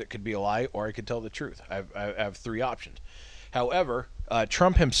answer that could be a lie, or I could tell the truth. I have three options. However,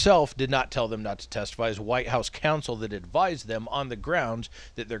 Trump himself did not tell them not to testify. As White House counsel that advised them on the grounds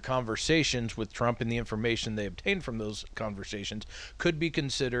that their conversations with Trump and the information they obtained from those conversations could be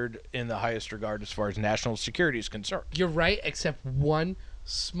considered in the highest regard as far as national security is concerned. You're right, except one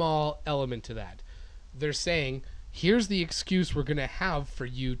small element to that. They're saying, here's the excuse we're going to have for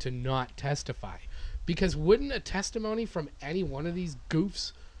you to not testify. Because wouldn't a testimony from any one of these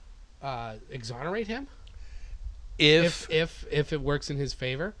goofs exonerate him? If it works in his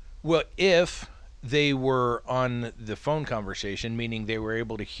favor? Well, if they were on the phone conversation, meaning they were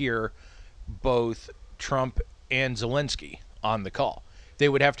able to hear both Trump and Zelensky on the call. They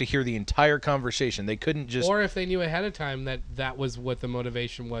would have to hear the entire conversation. They couldn't just... Or if they knew ahead of time that was what the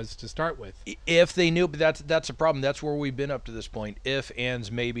motivation was to start with. If they knew, but that's a problem. That's where we've been up to this point. If,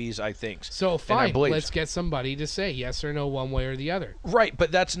 ands, maybes, I thinks. So fine, let's get somebody to say yes or no one way or the other. Right,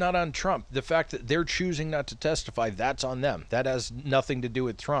 but that's not on Trump. The fact that they're choosing not to testify, that's on them. That has nothing to do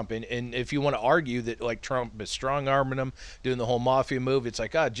with Trump. And if you want to argue that like Trump is strong-arming them, doing the whole mafia move, it's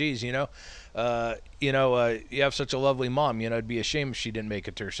like, geez, you have such a lovely mom. It'd be a shame if she didn't make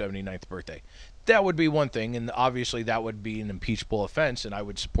it to her 79th birthday. That would be one thing, and obviously that would be an impeachable offense, and I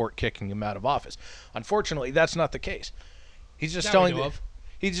would support kicking him out of office. Unfortunately, that's not the case. He's just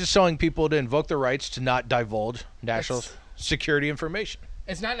telling people to invoke their rights to not divulge national security information.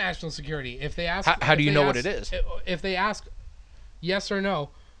 It's not national security. If they ask, how do you know what it is? If they ask, yes or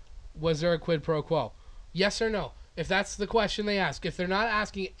no, was there a quid pro quo? Yes or no. If that's the question they ask, if they're not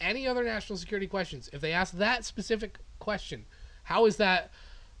asking any other national security questions, if they ask that specific question, how is that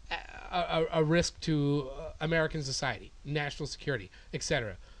a risk to American society, national security,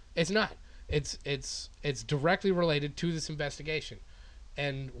 etc.? It's not. It's directly related to this investigation,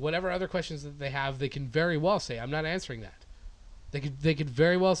 and whatever other questions that they have, they can very well say, "I'm not answering that." They could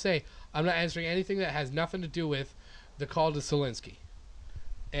very well say, "I'm not answering anything that has nothing to do with the call to Zelensky."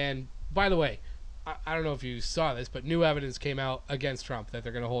 And by the way, I don't know if you saw this, but new evidence came out against Trump that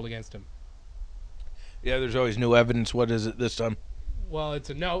they're going to hold against him. Yeah, there's always new evidence. What is it this time? Well, it's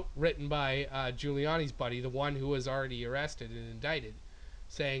a note written by Giuliani's buddy, the one who was already arrested and indicted,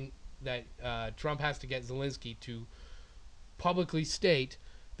 saying that Trump has to get Zelensky to publicly state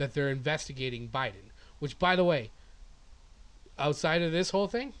that they're investigating Biden. Which, by the way, outside of this whole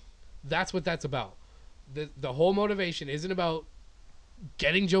thing, that's what that's about. The whole motivation isn't about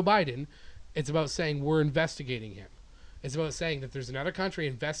getting Joe Biden. It's about saying we're investigating him. It's about saying that there's another country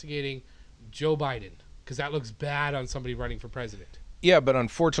investigating Joe Biden, because that looks bad on somebody running for president. Yeah, but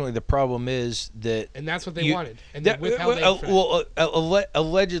unfortunately, the problem is that... And that's what they wanted. And they withheld aid for that.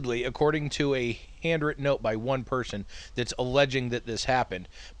 Allegedly, according to a handwritten note by one person that's alleging that this happened.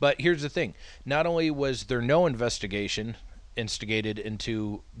 But here's the thing. Not only was there no investigation instigated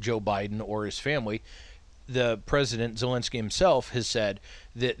into Joe Biden or his family, the president, Zelensky himself, has said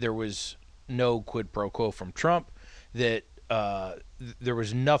that there was no quid pro quo from Trump, that there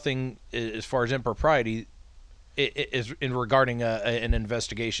was nothing as far as impropriety is in regarding an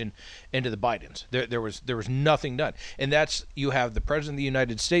investigation into the Bidens. There was nothing done, and that's, you have the president of the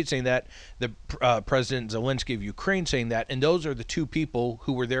United States saying that, the President Zelensky of Ukraine saying that, and those are the two people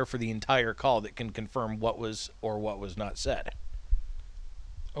who were there for the entire call that can confirm what was or what was not said.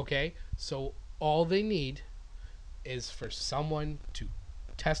 Okay, so all they need is for someone to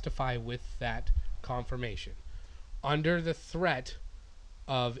testify with that confirmation under the threat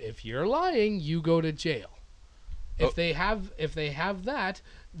of, if you're lying, you go to jail. If they have that,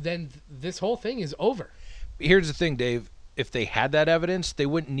 then this whole thing is over. Here's the thing, Dave. If they had that evidence, they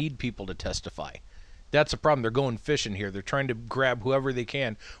wouldn't need people to testify. That's the problem. They're going fishing here. They're trying to grab whoever they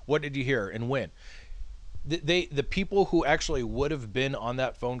can. What did you hear and when? The people who actually would have been on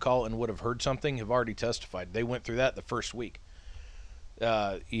that phone call and would have heard something have already testified. They went through that the first week.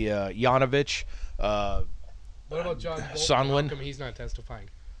 Yanovich. What about John Bolton? Sondland? How come he's not testifying?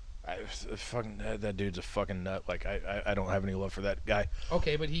 That dude's a fucking nut. Like, I don't have any love for that guy.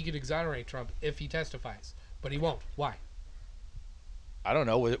 Okay, but he could exonerate Trump if he testifies, but he won't. Why? I don't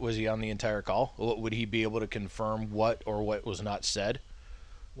know. Was he on the entire call? Would he be able to confirm what or what was not said?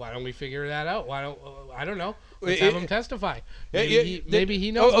 Why don't we figure that out? Why don't I don't know. Let's have him testify. Maybe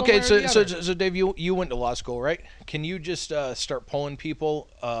he knows. Okay, one way or the other. so Dave, you went to law school, right? Can you just start pulling people,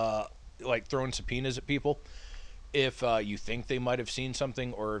 like throwing subpoenas at people, if you think they might have seen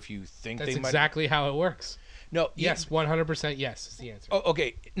something, or if you think That's they might? exactly how it works. No. Yes, 100% yes is the answer. Oh,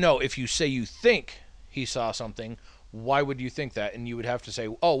 okay. No, if you say you think he saw something, why would you think that? And you would have to say,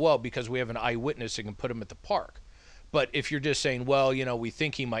 oh, well, because we have an eyewitness that can put him at the park. But if you're just saying, well, we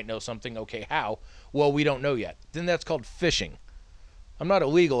think he might know something, okay, how? Well, we don't know yet. Then that's called fishing. I'm not a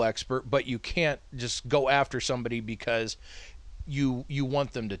legal expert, but you can't just go after somebody because you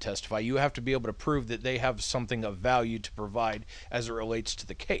want them to testify. You have to be able to prove that they have something of value to provide as it relates to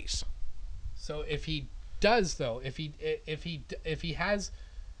the case. So if he does, though, if he has,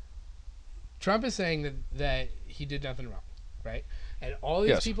 Trump is saying that he did nothing wrong, right? And all these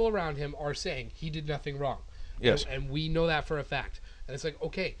Yes. people around him are saying he did nothing wrong. Yes. And we know that for a fact. And it's like,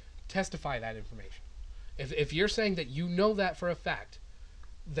 okay, testify that information. If you're saying that you know that for a fact,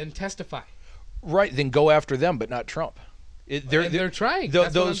 then testify. Right, then go after them, but not Trump. They're trying.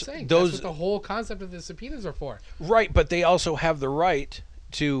 That's what I'm saying. That's what the whole concept of the subpoenas are for. Right, but they also have the right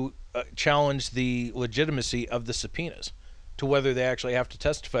to challenge the legitimacy of the subpoenas, to whether they actually have to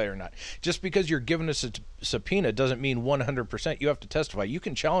testify or not. Just because you're given a subpoena doesn't mean 100% you have to testify. You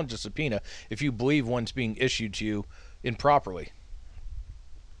can challenge a subpoena if you believe one's being issued to you improperly.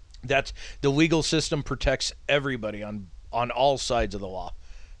 That's the legal system protects everybody on all sides of the law,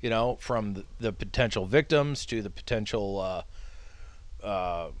 from the potential victims to the potential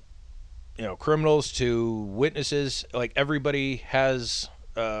criminals to witnesses. Like, everybody has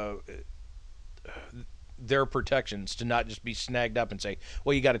their protections to not just be snagged up and say,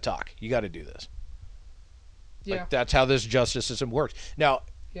 well, you got to talk, you got to do this. Yeah. Like, that's how this justice system works. Now,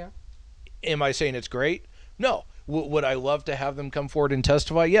 Yeah. am I saying it's great? No. Would I love to have them come forward and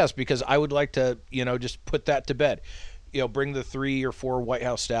testify? Yes, because I would like to, just put that to bed. Bring the 3 or 4 White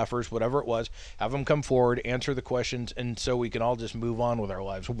House staffers, whatever it was, have them come forward, answer the questions, and so we can all just move on with our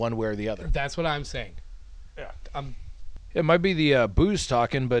lives one way or the other. That's what I'm saying. Yeah. It might be the booze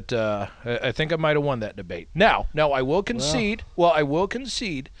talking, but I think I might have won that debate. Now I will concede. Well, I will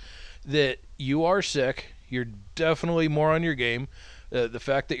concede that you are sick. You're definitely more on your game. The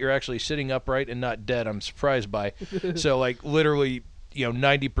fact that you're actually sitting upright and not dead, I'm surprised by. So, like, literally,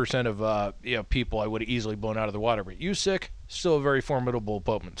 90% of people I would have easily blown out of the water. But you sick, still a very formidable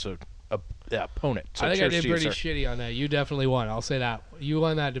opponent. So, opponent. So I think I did pretty sir. shitty on that. You definitely won. I'll say that. You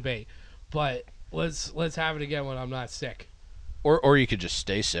won that debate. But let's have it again when I'm not sick. Or you could just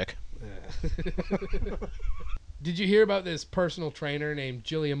stay sick. Did you hear about this personal trainer named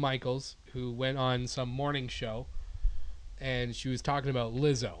Jillian Michaels who went on some morning show and she was talking about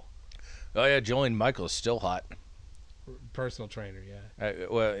Lizzo? Oh, yeah, Jillian Michaels is still hot. Personal trainer, yeah.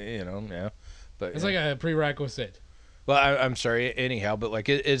 Yeah. But It's like a prerequisite. Well, I'm sorry. Anyhow, but like,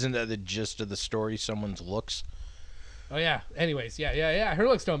 isn't that the gist of the story? Someone's looks. Oh yeah. Anyways, yeah. Her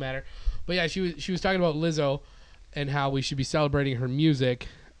looks don't matter, but yeah, she was talking about Lizzo and how we should be celebrating her music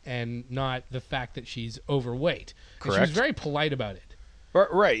and not the fact that she's overweight. And she was Correct. very polite about it.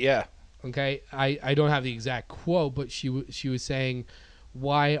 Right. Yeah. Okay. I don't have the exact quote, but she was saying,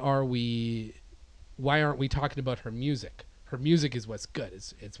 why aren't we talking about her music? Her music is what's good.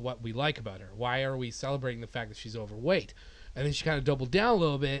 It's what we like about her. Why are we celebrating the fact that she's overweight? And then she kind of doubled down a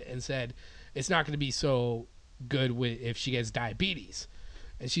little bit and said, it's not going to be so good if she gets diabetes.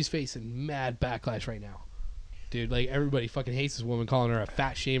 And she's facing mad backlash right now. Dude, like, everybody fucking hates this woman, calling her a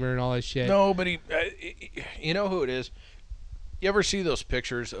fat shamer and all that shit. Nobody, you know who it is? You ever see those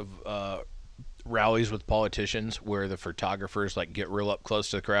pictures of rallies with politicians where the photographers like get real up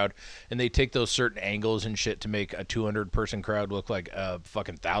close to the crowd and they take those certain angles and shit to make a 200-person crowd look like a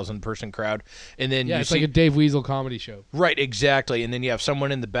fucking 1,000-person crowd? And then it's like a Dave Weasel comedy show. Right, exactly. And then you have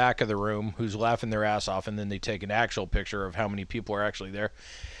someone in the back of the room who's laughing their ass off, and then they take an actual picture of how many people are actually there.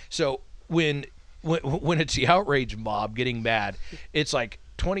 So when it's the outrage mob getting mad, it's like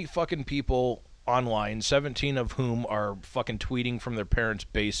 20 fucking people online, 17 of whom are fucking tweeting from their parents'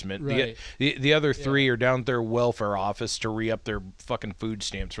 basement. Right. The other 3 are down at their welfare office to re-up their fucking food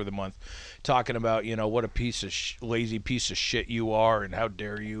stamps for the month, talking about, what a piece of lazy piece of shit you are and how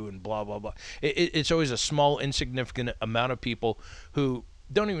dare you and blah, blah, blah. It's always a small, insignificant amount of people who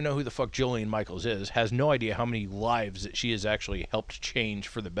don't even know who the fuck Jillian Michaels is, has no idea how many lives that she has actually helped change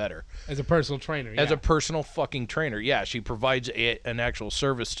for the better. As a personal trainer, yeah. As a personal fucking trainer, yeah. She provides an actual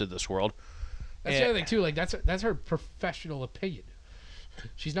service to this world. That's the other thing too. Like, that's her professional opinion.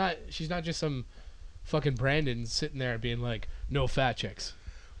 She's not just some fucking Brandon sitting there being like, no fat chicks.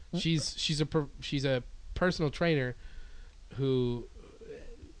 She's a personal trainer who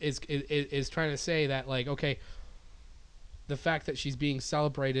is trying to say that, like, okay, the fact that she's being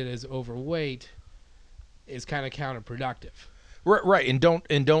celebrated as overweight is kind of counterproductive. Right, and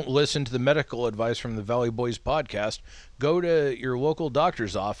don't listen to the medical advice from the Valley Boys podcast. Go to your local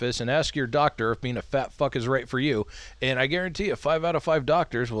doctor's office and ask your doctor if being a fat fuck is right for you. And I guarantee you, 5 out of 5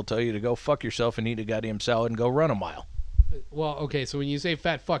 doctors will tell you to go fuck yourself and eat a goddamn salad and go run a mile. Well, okay, so when you say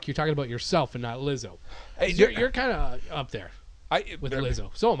fat fuck, you're talking about yourself and not Lizzo. Hey, You're kind of up there with Lizzo.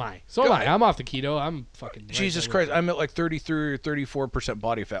 So am I. I'm off the keto. I'm fucking. Jesus Christ, I'm at like 33 or 34%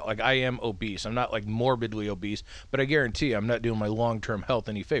 body fat. Like, I am obese. I'm not like morbidly obese, but I guarantee you I'm not doing my long-term health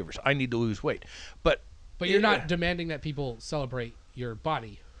any favors. I need to lose weight. But you're not demanding that people celebrate your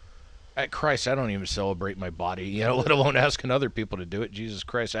body. At Christ, I don't even celebrate my body, let alone asking other people to do it. Jesus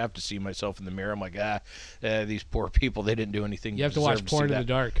Christ, I have to see myself in the mirror. I'm like, these poor people, they didn't do anything. You have to watch porn in the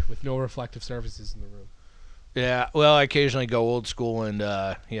dark with no reflective surfaces in the room. Yeah, well, I occasionally go old school and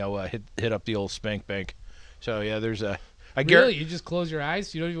hit up the old spank bank. So yeah, there's a. Really, you just close your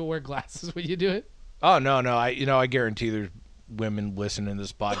eyes? You don't even wear glasses when you do it? Oh no, I guarantee there's women listening to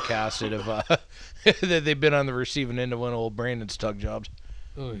this podcast that have that they've been on the receiving end of one of old Brandon's tug jobs.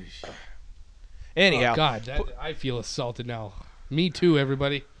 Oh, anyhow, oh God, I feel assaulted now. Me too,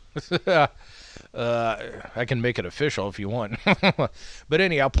 everybody. I can make it official if you want. But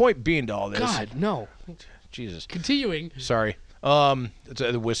anyhow, point being to all this. God, no. Jesus. Continuing. Sorry.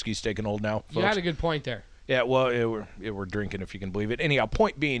 The whiskey's taking old now, folks. You had a good point there. Yeah, well, we're drinking, if you can believe it. Anyhow,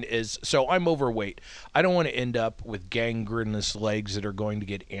 point being is, so I'm overweight. I don't want to end up with gangrenous legs that are going to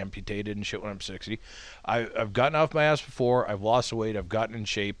get amputated and shit when I'm 60. I've gotten off my ass before. I've lost weight. I've gotten in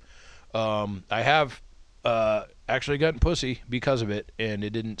shape. I have actually gotten pussy because of it, and it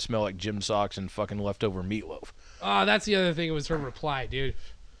didn't smell like gym socks and fucking leftover meatloaf. Oh, that's the other thing. It was her reply, dude.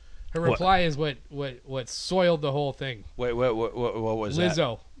 Her reply is what soiled the whole thing. Wait, what was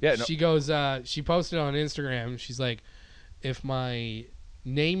Lizzo. that? Yeah, no. She goes, she posted on Instagram, she's like, if my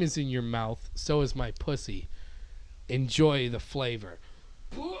name is in your mouth, so is my pussy. Enjoy the flavor.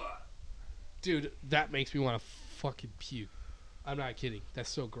 Dude, that makes me want to fucking puke. I'm not kidding. That's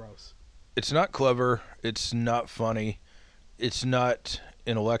so gross. It's not clever. It's not funny. It's not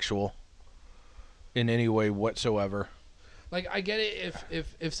intellectual in any way whatsoever. Like, I get it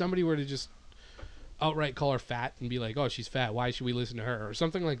if somebody were to just outright call her fat and be like, oh, she's fat, why should we listen to her? Or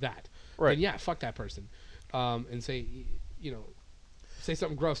something like that. Right. Then, yeah, fuck that person. And say, say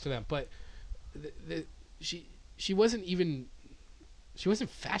something gross to them. But she wasn't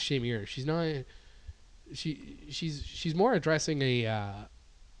fat shaming her. She's not. She's more addressing a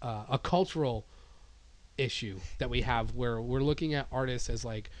cultural issue that we have where we're looking at artists as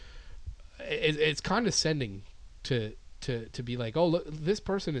like it's condescending to be like, oh, look, this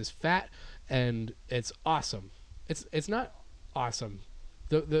person is fat and it's awesome. It's not awesome.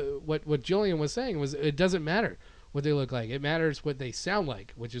 What Jillian was saying was it doesn't matter what they look like. It matters what they sound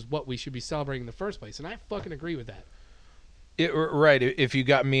like, which is what we should be celebrating in the first place. And I fucking agree with that. Right. If you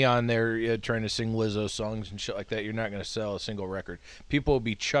got me on there trying to sing Lizzo songs and shit like that, you're not going to sell a single record. People will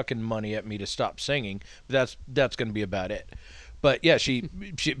be chucking money at me to stop singing, but that's going to be about it. But yeah,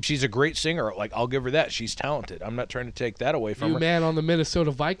 she's a great singer. Like, I'll give her that. She's talented. I'm not trying to take that away from her. New man on the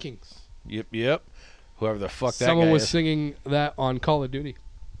Minnesota Vikings. Yep. Whoever the fuck that Someone guy was is. singing that on Call of Duty.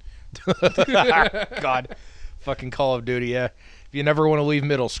 God, fucking Call of Duty. Yeah. If you never want to leave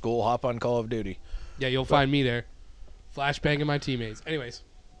middle school, hop on Call of Duty. Yeah, you'll find me there, flashbanging my teammates. Anyways.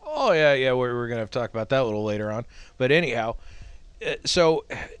 Oh yeah. We're gonna have to talk about that a little later on. But anyhow, so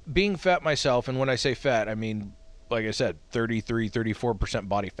being fat myself, and when I say fat, I mean, like I said, 33, 34%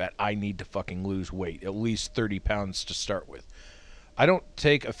 body fat. I need to fucking lose weight, at least 30 pounds to start with. I don't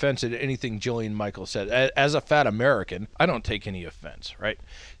take offense at anything Jillian Michaels said. As a fat American, I don't take any offense, right?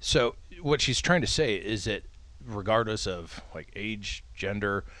 So what she's trying to say is that regardless of like age,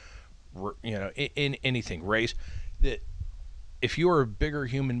 gender, in anything, race, that if you are a bigger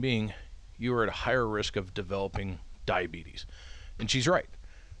human being, you are at a higher risk of developing diabetes. And she's right.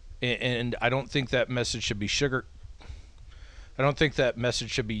 And I don't think that message should be I don't think that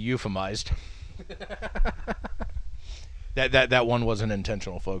message should be euphemized. That one wasn't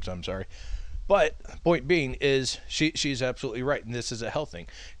intentional, folks. I'm sorry. But point being is she's absolutely right, and this is a health thing.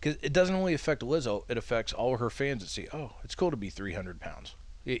 Because it doesn't only affect Lizzo, it affects all of her fans that see, oh, it's cool to be 300 pounds.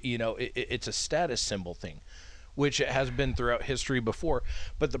 It's a status symbol thing, which it has been throughout history before.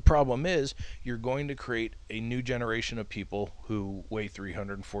 But the problem is you're going to create a new generation of people who weigh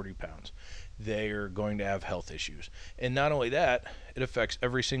 340 pounds. They are going to have health issues. And not only that, it affects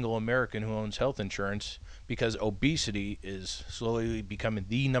every single American who owns health insurance, because obesity is slowly becoming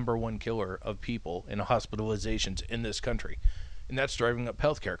the #1 killer of people in hospitalizations in this country. and that's driving up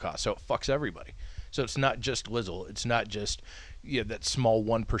healthcare costs. So it fucks everybody. So it's not just Lizzle. It's not just that small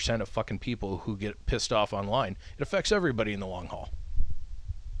 1% of fucking people who get pissed off online. It affects everybody in the long haul.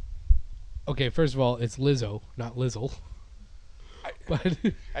 Okay, first of all, it's Lizzo, not Lizzle. But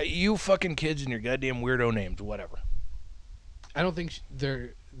You fucking kids and your goddamn weirdo names, whatever. I don't think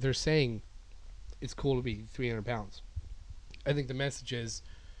they're saying it's cool to be 300 pounds. I think the message is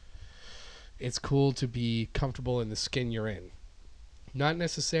it's cool to be comfortable in the skin you're in. Not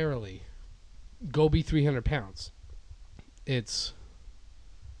necessarily go be 300 pounds. It's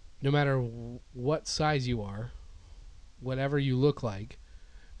no matter what size you are, whatever you look like,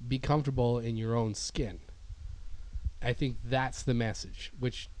 be comfortable in your own skin. I think that's the message,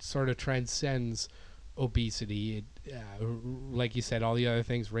 which sort of transcends obesity, like you said, all the other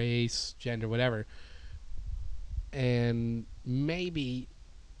things, race, gender, whatever. And maybe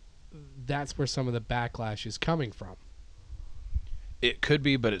that's where some of the backlash is coming from. It could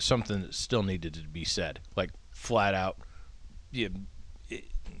be, but it's something that still needed to be said, like flat out. Yeah,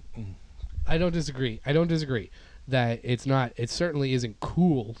 I don't disagree that it's not. It certainly isn't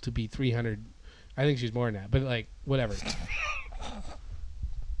cool to be 300. I think she's more than that, but like whatever.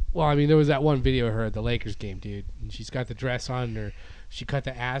 Well, I mean, there was that one video of her at the Lakers game, dude, and she's got the dress on, or she cut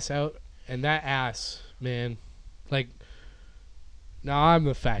the ass out, and that ass, man, like. No, I'm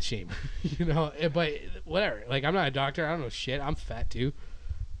the fat shamer, but whatever. Like, I'm not a doctor. I don't know shit. I'm fat too,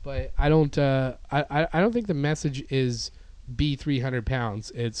 but I don't. I don't think the message is be 300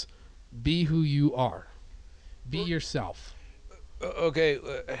 pounds. It's be who you are, be yourself. Okay,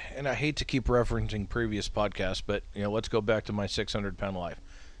 and I hate to keep referencing previous podcasts, but let's go back to my 600-pound life.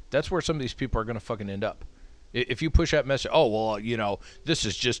 That's where some of these people are going to fucking end up. If you push that message, this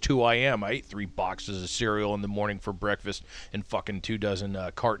is just who I am. I eat 3 boxes of cereal in the morning for breakfast and fucking 2 dozen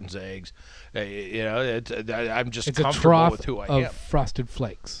cartons of eggs. I'm just comfortable with who I am. It's a trough of Frosted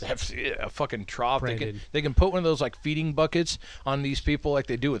Flakes. A fucking trough. Brandon. They can put one of those like feeding buckets on these people like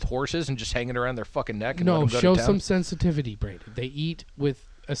they do with horses and just hang it around their fucking neck. And let them go show to town. some sensitivity, Brandon. They eat with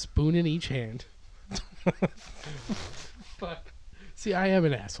a spoon in each hand. Fuck. See, I am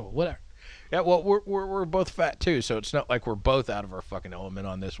an asshole. Whatever. Yeah, well, we're both fat too, so it's not like we're both out of our fucking element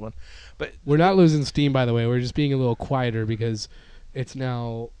on this one. But we're not losing steam, by the way. We're just being a little quieter because it's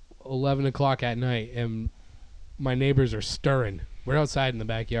now 11 o'clock at night, and my neighbors are stirring. We're outside in the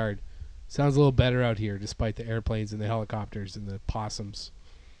backyard. Sounds a little better out here, despite the airplanes and the helicopters and the possums.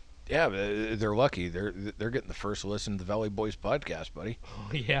 Yeah, they're lucky. They're getting the first listen to the Valley Boys podcast, buddy.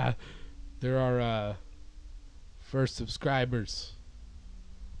 Oh, yeah, they're our first subscribers.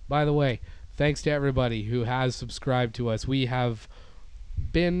 By the way, thanks to everybody who has subscribed to us. We have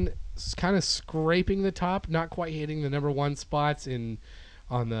been kind of scraping the top, not quite hitting the number 1 spots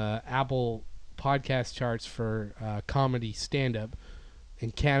on the Apple podcast charts for comedy stand-up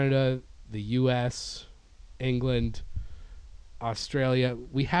in Canada, the U.S., England, Australia.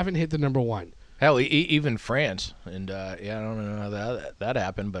 We haven't hit the number 1. Hell, even France. And, I don't know how that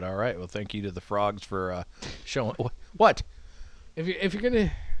happened, but all right. Well, thank you to the frogs for showing. What? If you're going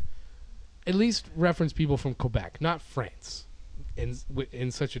to at least reference people from Quebec, not France,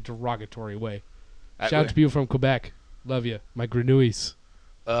 in such a derogatory way. Shout out to people from Quebec. Love you. My grenouilles.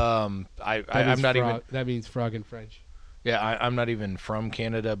 I'm not even. That means frog in French. Yeah, I'm not even from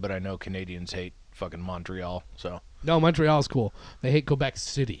Canada, but I know Canadians hate fucking Montreal. So no, Montreal's cool. They hate Quebec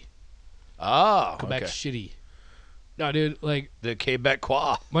City. Oh, Quebec's okay. shitty. No, dude, like the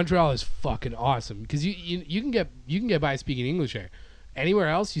Quebecois. Montreal is fucking awesome because you can get by speaking English there. Anywhere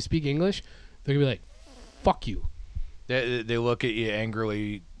else you speak English, they're gonna be like, "Fuck you." They look at you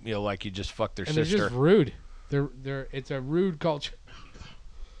angrily, like you just fucked their and sister. They're just rude. It's a rude culture.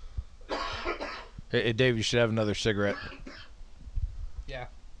 Hey, Dave, you should have another cigarette. Yeah.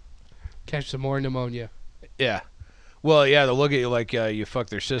 Catch some more pneumonia. Yeah. Well, yeah, they'll look at you like you fucked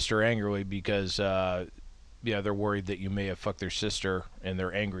their sister angrily because, they're worried that you may have fucked their sister, and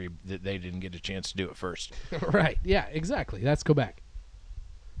they're angry that they didn't get a chance to do it first. Right. Yeah, exactly. That's Quebec.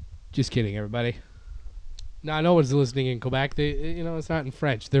 Just kidding, everybody. No, no one's listening in Quebec. It's not in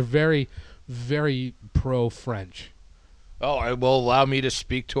French. They're very, very pro-French. Oh, it will allow me to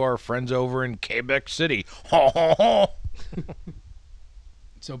speak to our friends over in Quebec City. So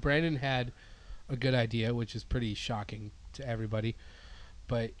Brandon had a good idea, which is pretty shocking to everybody.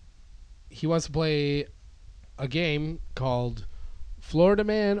 But he wants to play a game called Florida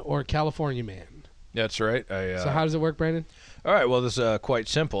Man or California Man. That's right. So how does it work, Brandon? All right. Well, this is quite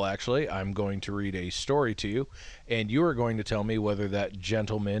simple, actually. I'm going to read a story to you, and you are going to tell me whether that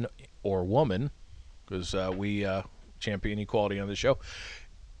gentleman or woman, because we champion equality on the show,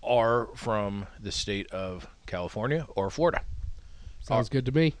 are from the state of California or Florida. Sounds good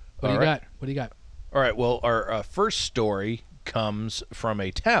to me. What do you got? What do you got? All right. Well, our first story comes from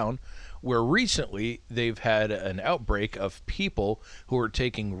a town where recently they've had an outbreak of people who are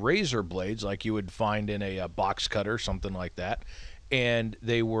taking razor blades, like you would find in a box cutter, something like that, and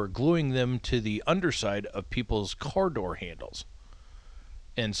they were gluing them to the underside of people's car door handles.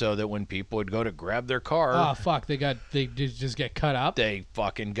 And so that when people would go to grab their car, Oh fuck! They did just get cut up. they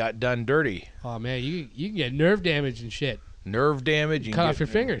fucking got done dirty. Oh man, you can get nerve damage and shit. Nerve damage. You Cut can off your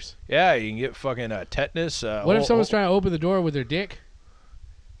fingers. Yeah, you can get fucking tetanus. What if someone's trying to open the door with their dick?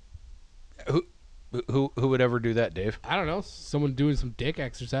 Who would ever do that, Dave? I don't know. Someone doing some dick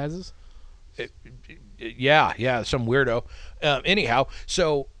exercises. Yeah, some weirdo. Anyhow,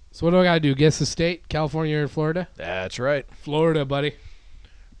 so So what do I gotta do? Guess the state? California or Florida? that's right. Florida, buddy.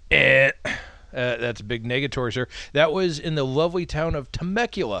 That's a big negatory, sir. That was in the lovely town of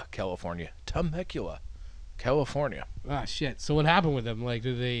Temecula, California. Temecula, California. Ah shit. So what happened with them? Like,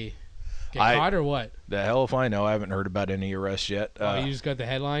 did they get caught or what? The hell if I know. I haven't heard about any arrests yet. You just got the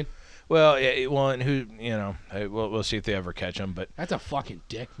headline. Well, and who, we'll see if they ever catch them. But That's a fucking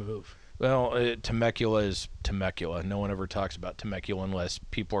dick move. well, Temecula is Temecula. No one ever talks about Temecula unless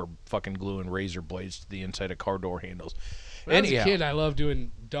people are fucking gluing razor blades to the inside of car door handles. When I was Anyhow. a kid, I loved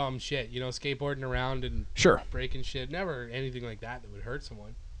doing dumb shit. Skateboarding around and Sure. breaking shit. Never anything like that would hurt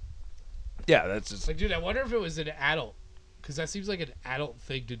someone. Yeah, that's just, Like, dude, I wonder if it was an adult, because that seems like an adult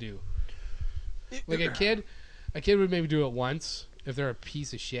thing to do. Like a kid would maybe do it once if they're a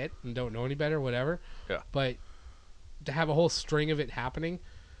piece of shit and don't know any better, whatever. Yeah. But to have a whole string of it happening,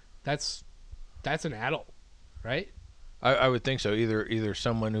 that's an adult, right? I would think so. Either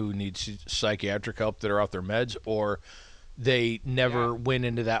someone who needs psychiatric help that are off their meds, or they never went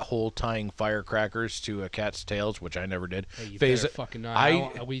into that whole tying firecrackers to a cat's tails, which I never did. Hey, you Phase better fucking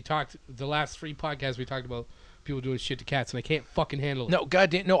not. We talked the last 3 podcasts. We talked about people doing shit to cats, and I can't fucking handle it. No,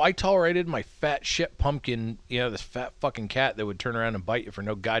 goddamn, no. I tolerated my fat shit pumpkin. This fat fucking cat that would turn around and bite you for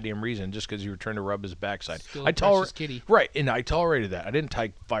no goddamn reason, just because you were trying to rub his backside. Still a precious kitty. Right, and I tolerated that. I didn't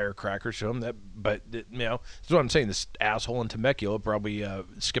tie firecrackers to him. That's what I'm saying. This asshole in Temecula probably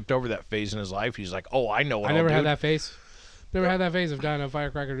skipped over that phase in his life. He's like, oh, I know what I I'll never do. had that face. Never had that phase of dying a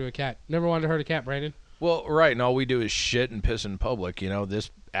firecracker to a cat. Never wanted to hurt a cat, Brandon. Well, right, and all we do is shit and piss in public. This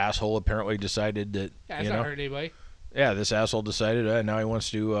asshole apparently decided that. Yeah, it's not hurting anybody. Yeah, this asshole decided now he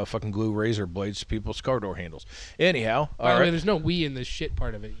wants to fucking glue razor blades to people's car door handles. Anyhow, By the way, there's no we in the shit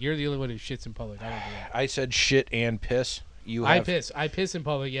part of it. You're the only one who shits in public. I don't do that. I said shit and piss. I piss in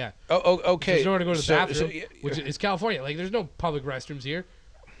public, yeah. Oh, okay. There's nowhere to go to the bathroom, yeah, which is California. Like, there's no public restrooms here.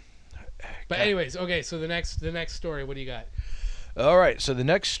 But anyways, okay, so the next story, what do you got? All right, so the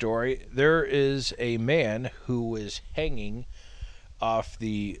next story, there is a man who was hanging off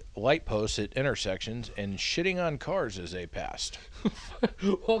the light posts at intersections and shitting on cars as they passed.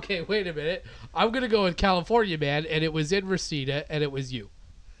 Okay, wait a minute. I'm going to go with California, man, and it was in Reseda, and it was you.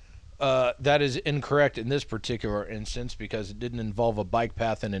 That is incorrect in this particular instance because it didn't involve a bike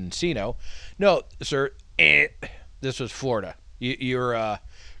path in Encino. No, sir, this was Florida. You're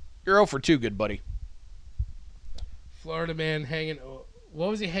 0 for 2, good buddy. Florida man hanging. What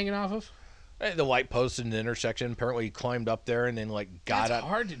was he hanging off of? The light post in the intersection. Apparently, he climbed up there and then got That's up.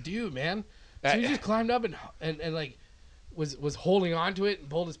 hard to do, man. So he just climbed up and like was holding on to it and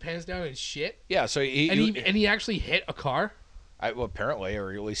pulled his pants down and shit. Yeah, so he actually hit a car. Well, apparently,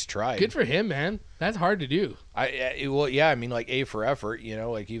 or at least tried. Good for him, man. That's hard to do. A for effort.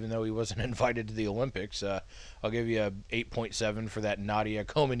 Even though he wasn't invited to the Olympics, I'll give you a 8.7 for that Nadia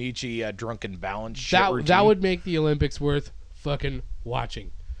Comaneci drunken balance shit routine. That would make the Olympics worth fucking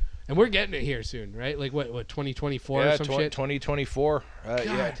watching. And we're getting it here soon, right? Like what 2024 or some shit? 2024. God,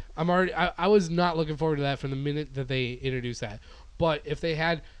 Yeah. I was not looking forward to that from the minute that they introduced that. But if they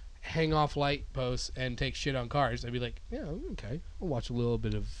had hang off light posts and take shit on cars, I'd be like, yeah, okay, I'll watch a little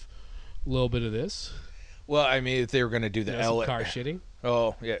bit of this. Well, I mean, if they were going to do the Some car shitting.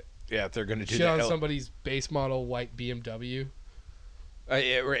 Oh, yeah. Yeah, if they're going to do Shit on the somebody's base model white BMW.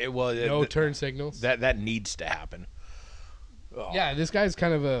 well, No turn signals. that needs to happen. Oh. Yeah, this guy's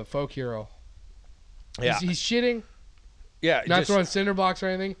kind of a folk hero. Yeah. He's shitting, Yeah. not throwing cinder blocks or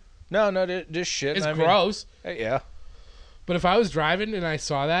anything. No, just shit. It's gross. Yeah. But if I was driving and I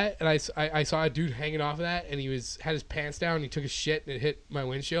saw that, and I saw a dude hanging off of that, and he had his pants down, and he took a shit, and it hit my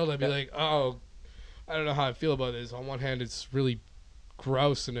windshield, I'd be like, oh, I don't know how I feel about this. On one hand, it's really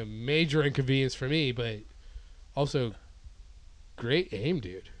gross and a major inconvenience for me, but also great aim,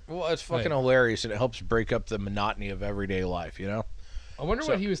 dude. Well, it's fucking hilarious, and it helps break up the monotony of everyday life, I wonder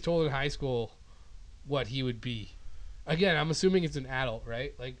what he was told in high school what he would be. Again, I'm assuming it's an adult,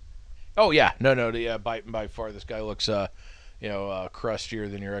 right? Like, oh, yeah. No. By far, this guy looks, crustier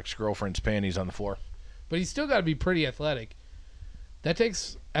than your ex-girlfriend's panties on the floor. But he's still got to be pretty athletic. That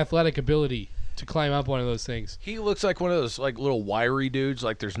takes athletic ability to climb up one of those things. He looks like one of those like little wiry dudes.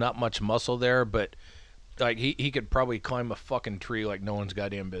 Like there's not much muscle there, but like he could probably climb a fucking tree like no one's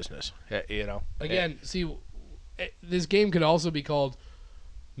goddamn business. Again, see, this game could also be called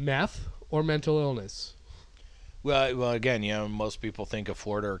meth or mental illness. Well, again, most people think of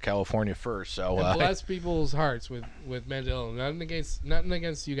Florida or California first. So And bless people's hearts with mental illness. Nothing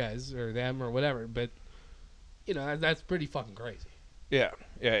against you guys or them or whatever, but that's pretty fucking crazy. yeah,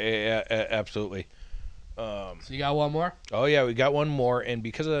 absolutely. So you got one more? Oh yeah, we got one more, and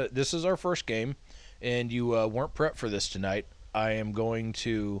because this is our first game, and you weren't prepped for this tonight, I am going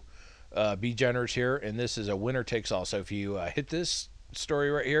to be generous here, and this is a winner takes all. So if you hit this story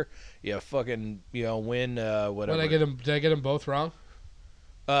right here, you fucking win whatever. Did I get them both wrong?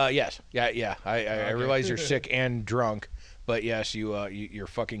 Yes, yeah. I Okay. realize you're sick and drunk, but yes, you're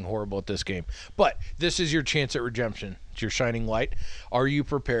fucking horrible at this game. But this is your chance at redemption. It's your shining light. Are you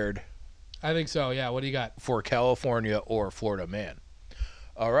prepared I think so. Yeah. What do you got? for California or Florida man?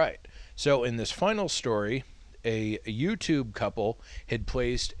 All right. So in this final story, a YouTube couple had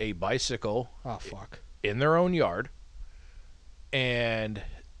placed a bicycle Oh fuck. in their own yard, and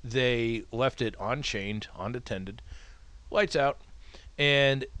they left it unchained, unattended, lights out,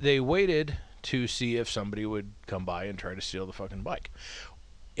 and they waited to see if somebody would come by and try to steal the fucking bike.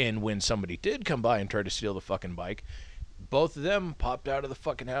 And when somebody did come by and try to steal the fucking bike, both of them popped out of the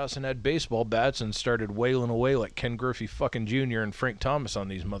fucking house and had baseball bats and started wailing away like Ken Griffey fucking Jr. and Frank Thomas on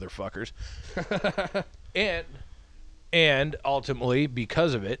these motherfuckers. And ultimately,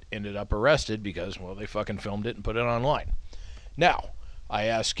 because of it, ended up arrested because, well, they fucking filmed it and put it online. Now, I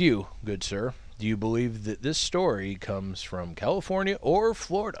ask you, good sir, do you believe that this story comes from California or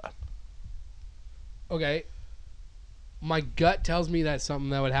Florida? Okay. My gut tells me that's something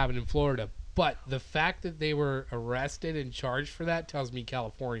that would happen in Florida, but the fact that they were arrested and charged for that tells me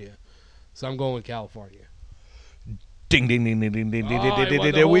California. So I'm going with California. Ding ding ding ding ding ding ding Oh, ding I ding won ding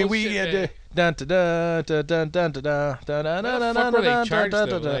the ding. whole We shit, dun da da dun dun da da da da da How da the fuck da were da they charged da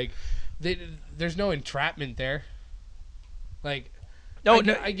though? da. Like, there's no entrapment there. Like, No, I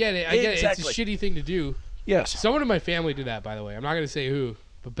get it. I get it. exactly. It's a shitty thing to do. Yes. Someone in my family did that, by the way. I'm not going to say who,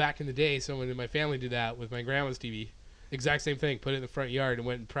 but back in the day, someone in my family did that with my grandma's TV. Exact same thing. Put it in the front yard and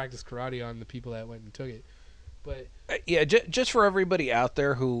went and practiced karate on the people that went and took it. But Yeah, just for everybody out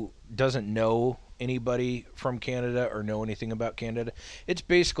there who doesn't know anybody from Canada or know anything about Canada, it's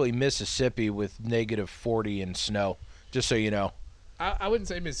basically Mississippi with -40 and snow, just so you know. I wouldn't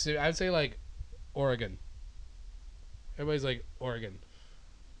say Mississippi. I would say, like, Oregon. Everybody's like, Oregon.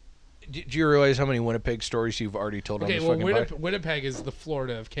 Do you realize how many Winnipeg stories you've already told Okay, on this well, fucking podcast? Winnipeg is the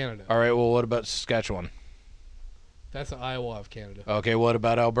Florida of Canada. All right, well, what about Saskatchewan? That's the Iowa of Canada. Okay, what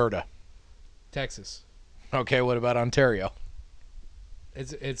about Alberta? Texas. Okay, what about Ontario?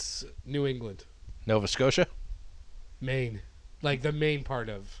 It's New England. Nova Scotia? Maine. Like the main part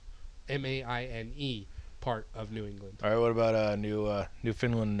of Maine part of New England. All right, what about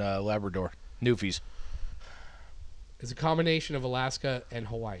Newfoundland, Labrador? Newfies. It's a combination of Alaska and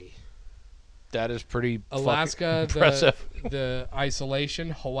Hawaii. That is pretty Alaska, fucking impressive. the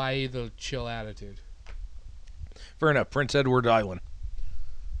isolation. Hawaii, the chill attitude. Fair enough. Prince Edward Island.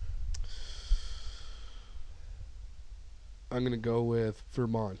 I'm gonna go with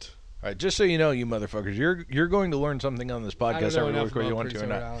Vermont. All right, just so you know, you motherfuckers, you're going to learn something on this I don't podcast know every enough week whether you about want to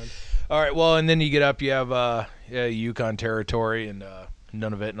Prince or Edward not. Island. All right, well, and then you get up, you have Yukon Territory and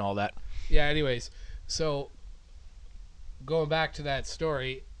Nunavut and all that. Yeah. Anyways, so going back to that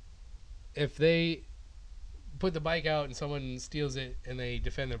story, if they put the bike out and someone steals it and they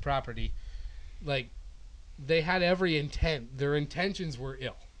defend their property, like, they had every intent. Their intentions were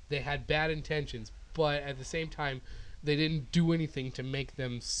ill. They had bad intentions, but at the same time, they didn't do anything to make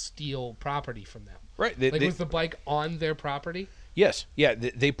them steal property from them. Right. Was the bike on their property? Yes. Yeah,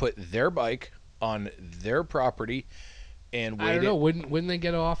 they put their bike on their property and waited. I don't know. Wouldn't they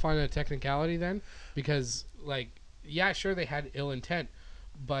get off on a technicality then? Because, like, yeah, sure, they had ill intent,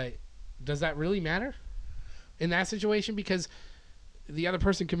 but does that really matter in that situation? Because the other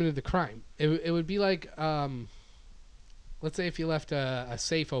person committed the crime. It would be like, let's say if you left a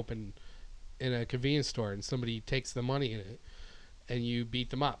safe open in a convenience store and somebody takes the money in it and you beat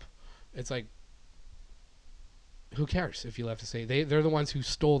them up. It's like, who cares if you left a safe? They're the ones who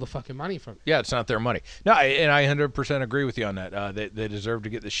stole the fucking money from you. Yeah, it's not their money. No, and I 100% agree with you on that. They deserve to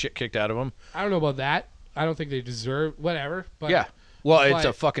get the shit kicked out of them. I don't know about that. I don't think they deserve whatever. But Yeah. Well, it's but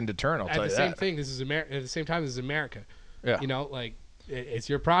a fucking deterrent, I'll at tell the you same that. thing, this is America. At the same time, this is America. Yeah. You know, like, it's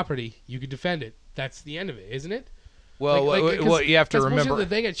your property. You could defend it. That's the end of it, isn't it? Well, well, you have to remember that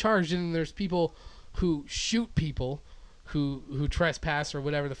they get charged, and there's people who shoot people who trespass or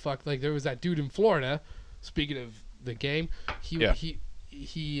whatever the fuck. Like there was that dude in Florida. Speaking of the game,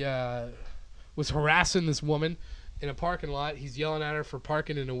 he was harassing this woman in a parking lot. He's yelling at her for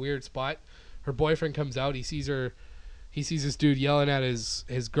parking in a weird spot. Her boyfriend comes out. He sees this dude yelling at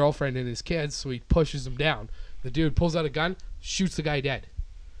his girlfriend and his kids, so he pushes him down. The dude pulls out a gun, shoots the guy dead,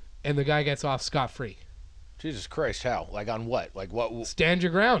 and the guy gets off scot-free. Jesus Christ, how? Like on what? Like what? Stand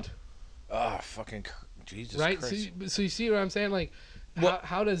your ground. Oh, fucking Jesus right? Christ. So you see what I'm saying? Like,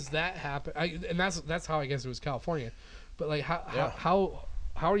 how does that happen? And that's how I guess it was California. But like, how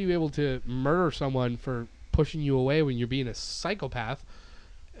are you able to murder someone for pushing you away when you're being a psychopath,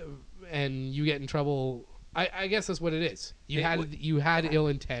 and you get in trouble? I guess that's what it is. You had ill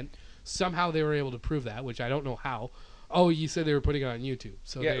intent. Somehow they were able to prove that, which I don't know how. Oh, you said they were putting it on YouTube.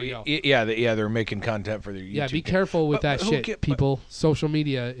 So there you go. Yeah, they're making content for their YouTube. Yeah, be careful with that shit, people. Social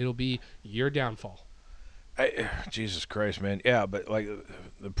media, it'll be your downfall. Jesus Christ, man. Yeah, but like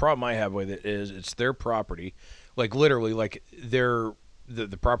the problem I have with it is it's their property. Like literally, like the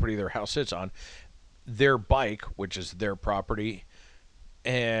property their house sits on, their bike, which is their property,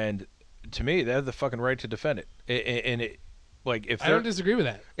 and to me, they have the fucking right to defend it. And it, like if I don't disagree with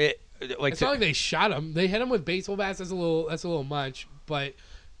that. It's not like they shot him. They hit him with baseball bats. That's a little much. But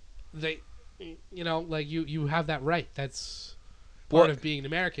they, like you have that right. That's part of being an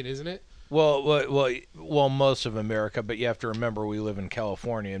American, isn't it? Well, most of America, but you have to remember we live in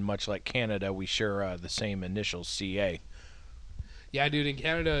California, and much like Canada, we share the same initials, CA. Yeah, dude. In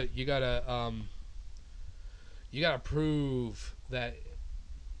Canada, you gotta prove that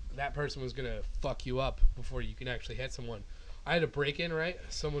person was gonna fuck you up before you can actually hit someone. I had a break-in, right?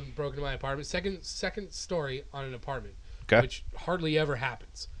 Someone broke into my apartment. Second story on an apartment, which hardly ever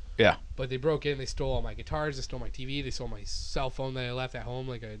happens. Yeah. But they broke in. They stole all my guitars. They stole my TV. They stole my cell phone that I left at home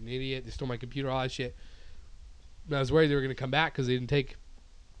like an idiot. They stole my computer, all that shit. And I was worried they were going to come back because they didn't take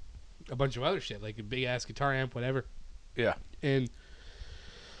a bunch of other shit, like a big-ass guitar amp, whatever. Yeah. And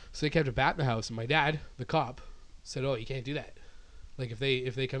so they kept a bat in the house. And my dad, the cop, said, "Oh, you can't do that. Like, if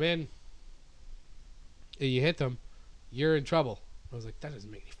they come in and you hit them, you're in trouble." I was like, that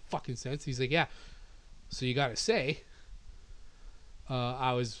doesn't make any fucking sense. He's like, yeah. So you got to say,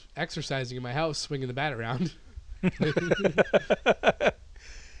 I was exercising in my house, swinging the bat around.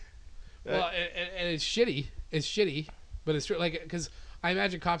 Well, and it's shitty. It's shitty, but it's true. Like, because I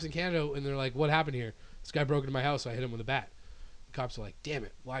imagine cops in Canada, and they're like, what happened here? This guy broke into my house, so I hit him with a bat. The cops are like, damn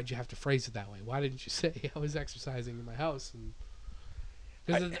it, why'd you have to phrase it that way? Why didn't you say I was exercising in my house?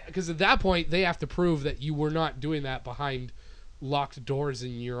 Because at that point, they have to prove that you were not doing that behind locked doors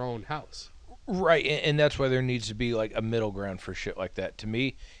in your own house. Right, and that's why there needs to be like a middle ground for shit like that. To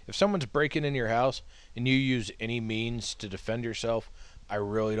me, if someone's breaking in your house and you use any means to defend yourself, I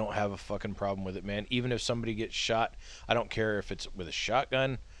really don't have a fucking problem with it, man. Even if somebody gets shot, I don't care if it's with a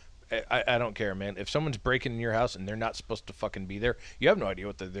shotgun. I don't care, man. If someone's breaking in your house and they're not supposed to fucking be there, you have no idea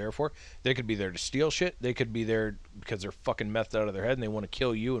what they're there for. They could be there to steal shit. They could be there because they're fucking methed out of their head and they want to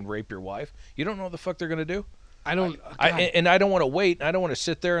kill you and rape your wife. You don't know what the fuck they're going to do. I don't want to wait. I don't want to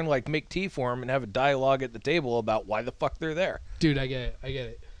sit there and like make tea for them and have a dialogue at the table about why the fuck they're there. Dude, I get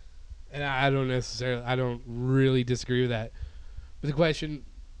it. And I don't really disagree with that. But the question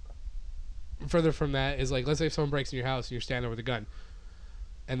further from that is like, let's say if someone breaks in your house and you're standing there with a gun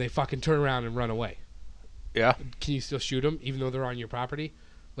and they fucking turn around and run away. Yeah. Can you still shoot them even though they're on your property?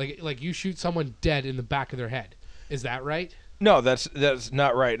 Like you shoot someone dead in the back of their head. Is that right? No, that's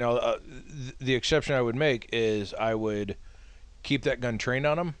not right. Now, the exception I would make is I would keep that gun trained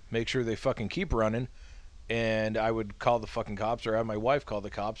on them, make sure they fucking keep running, and I would call the fucking cops or have my wife call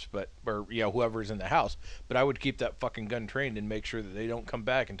the cops, or whoever's in the house. But I would keep that fucking gun trained and make sure that they don't come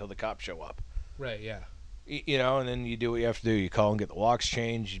back until the cops show up. Right, yeah. And then you do what you have to do. You call and get the locks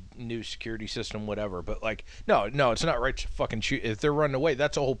changed, new security system, whatever. But like, no, it's not right to fucking shoot. If they're running away,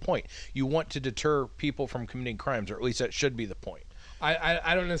 that's the whole point. You want to deter people from committing crimes, or at least that should be the point.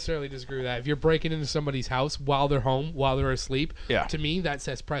 I don't necessarily disagree with that. If you're breaking into somebody's house while they're home, while they're asleep, to me that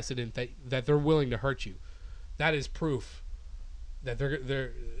sets precedent that they're willing to hurt you. That is proof that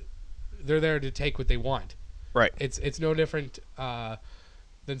they're there to take what they want. Right. It's no different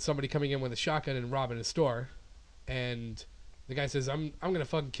than somebody coming in with a shotgun and robbing a store, and the guy says, "I'm gonna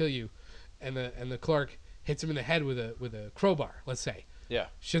fucking kill you," and the clerk hits him in the head with a crowbar. Let's say. Yeah.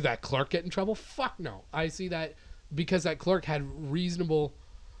 Should that clerk get in trouble? Fuck no. I see that because that clerk had reasonable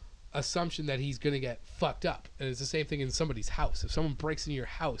assumption that he's gonna get fucked up, and it's the same thing in somebody's house. If someone breaks into your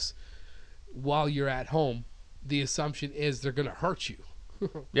house while you're at home, the assumption is they're gonna hurt you.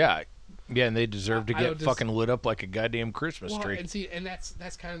 Yeah. Yeah, and they deserve to I get don't fucking lit up like a goddamn Christmas Well, tree. and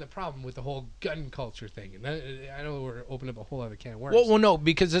that's kind of the problem with the whole gun culture thing. And I know we're opening up a whole other can of worms. Well, no,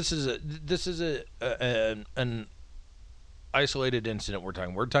 because this is an isolated incident we're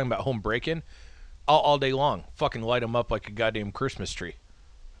talking. We're talking about home break-in all day long. Fucking light them up like a goddamn Christmas tree.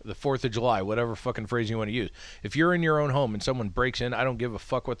 The 4th of July, whatever fucking phrase you want to use. If you're in your own home and someone breaks in, I don't give a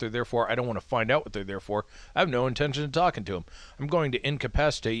fuck what they're there for. I don't want to find out what they're there for. I have no intention of talking to them. I'm going to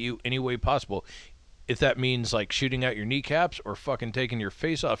incapacitate you any way possible. If that means like shooting out your kneecaps or fucking taking your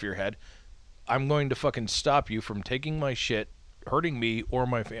face off your head, I'm going to fucking stop you from taking my shit, hurting me or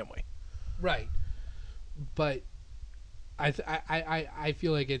my family. Right. But I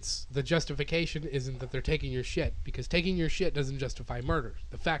feel like it's the justification isn't that they're taking your shit, because taking your shit doesn't justify murder.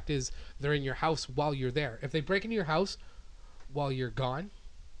 The fact is they're in your house while you're there. If they break into your house while you're gone,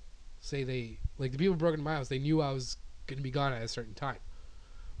 say they like the people who broke into my house, they knew I was going to be gone at a certain time,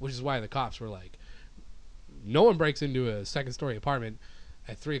 which is why the cops were like, no one breaks into a second-story apartment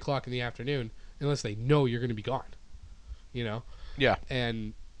at 3:00 in the afternoon unless they know you're going to be gone, you know? Yeah.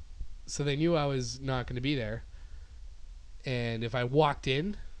 And so they knew I was not going to be there. And if I walked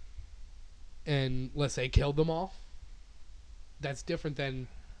in and, let's say, killed them all, that's different than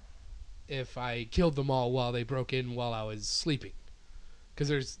if I killed them all while they broke in while I was sleeping.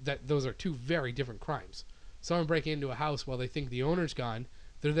 Because those are two very different crimes. Someone breaking into a house while they think the owner's gone,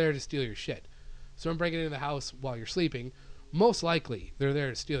 they're there to steal your shit. Someone breaking into the house while you're sleeping, most likely they're there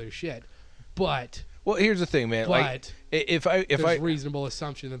to steal your shit. But Well, here's the thing, man. Like, if there's reasonable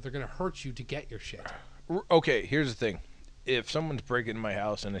assumption that they're going to hurt you to get your shit. Okay, here's the thing. If someone's breaking into my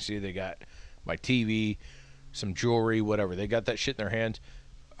house and I see they got my TV, some jewelry, whatever, they got that shit in their hands.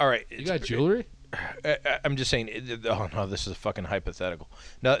 All right. You got jewelry? I'm just saying. Oh no, this is a fucking hypothetical.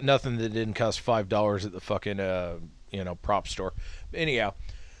 Nothing that didn't cost $5 at the fucking prop store. Anyhow,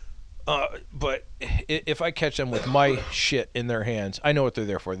 but if I catch them with my shit in their hands, I know what they're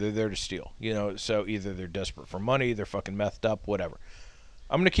there for. They're there to steal. So either they're desperate for money, they're fucking methed up, whatever.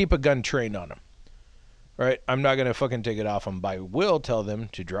 I'm gonna keep a gun trained on them. Right? I'm not gonna fucking take it off them, but I will tell them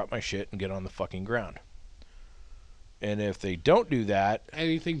to drop my shit and get on the fucking ground. And if they don't do that,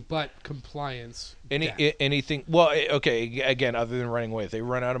 anything but compliance. Anything. Well, okay. Again, other than running away, if they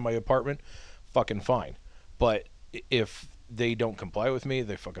run out of my apartment, fucking fine. But if they don't comply with me,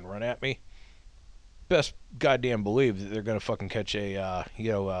 they fucking run at me. Best goddamn believe that they're gonna fucking catch a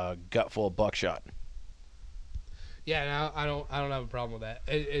gut full of buckshot. Yeah, no, I don't have a problem with that.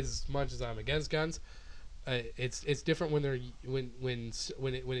 As much as I'm against guns, it's different when they're when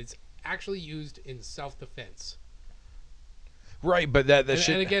it's actually used in self-defense. Right, but that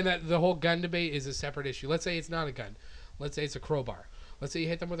shit. And again, that the whole gun debate is a separate issue. Let's say it's not a gun. Let's say it's a crowbar. Let's say you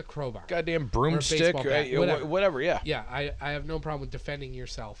hit them with a crowbar. Goddamn broomstick, right? Whatever. Yeah. Yeah, I have no problem with defending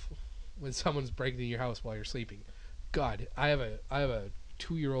yourself when someone's breaking into your house while you're sleeping. God, I have a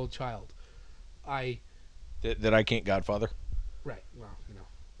 2-year-old child. That I can't godfather. Right.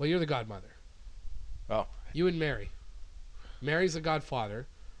 Well, you're the godmother. Oh. You and Mary. Mary's the godfather.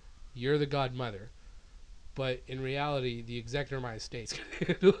 You're the godmother. But in reality, the executor of my estate's going to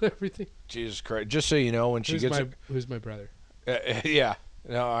handle everything. Jesus Christ. Just so you know, when she gets... Who's my brother? Yeah.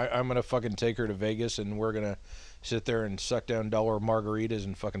 No, I'm going to fucking take her to Vegas, and we're going to sit there and suck down dollar margaritas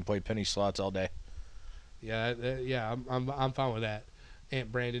and fucking play penny slots all day. Yeah, I'm fine with that.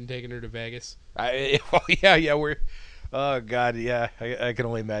 Aunt Brandon taking her to Vegas. Yeah, we're... Oh, God, yeah. I can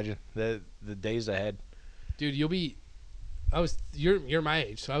only imagine the days ahead. Dude, you're my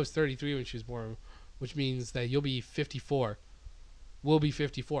age, so I was 33 when she was born, which means that you'll be 54. We'll be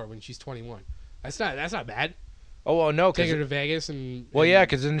 54 when she's 21. That's not bad. Oh, well, no. Take her to Vegas and... Well, yeah,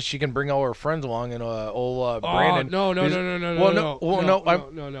 because then she can bring all her friends along and old Brandon... No.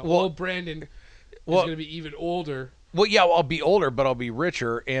 Old Brandon is going to be even older. Well, yeah, I'll be older, but I'll be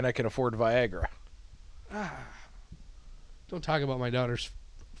richer, and I can afford Viagra. Don't talk about my daughter's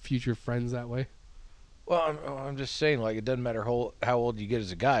future friends that way. Well, I'm just saying, like, it doesn't matter how old you get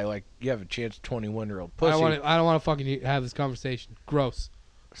as a guy. Like, you have a chance 21-year-old pussy. I don't want to fucking have this conversation. Gross.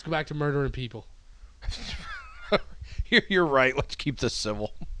 Let's go back to murdering people. You're right. Let's keep this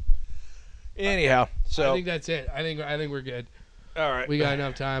civil. Anyhow, so I think that's it. I think we're good. All right. We got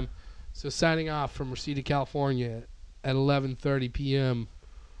enough time. So signing off from Reseda, California at 11:30 p.m.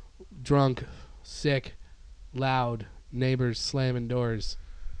 Drunk, sick, loud, neighbors slamming doors.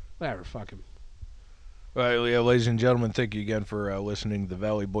 Whatever, fuck him. All right, yeah, ladies and gentlemen, thank you again for listening to the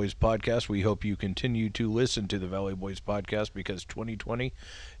Valley Boys Podcast. We hope you continue to listen to the Valley Boys Podcast because 2020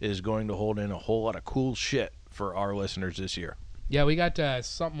 is going to hold in a whole lot of cool shit for our listeners this year. Yeah, we got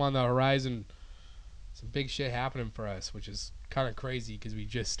something on the horizon some big shit happening for us, which is kind of crazy because we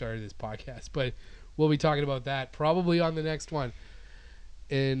just started this podcast. But we'll be talking about that probably on the next one.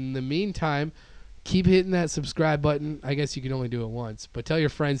 In the meantime, keep hitting that subscribe button. I guess you can only do it once, but tell your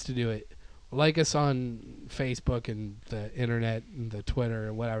friends to do it. Like us on Facebook and the internet and the Twitter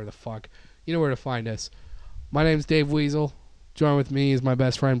and whatever the fuck. You know where to find us. My name's Dave Weasel. Join with me is my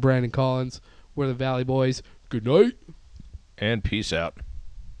best friend Brandon Collins. We're the Valley Boys. Good night. And peace out.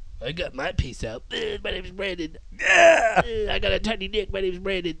 I got my piece out. My name's Brandon. I got a tiny dick. My name's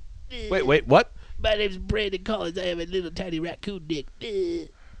Brandon. Wait, what? My name's Brandon Collins. I have a little tiny raccoon dick.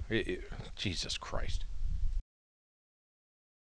 Jesus Christ.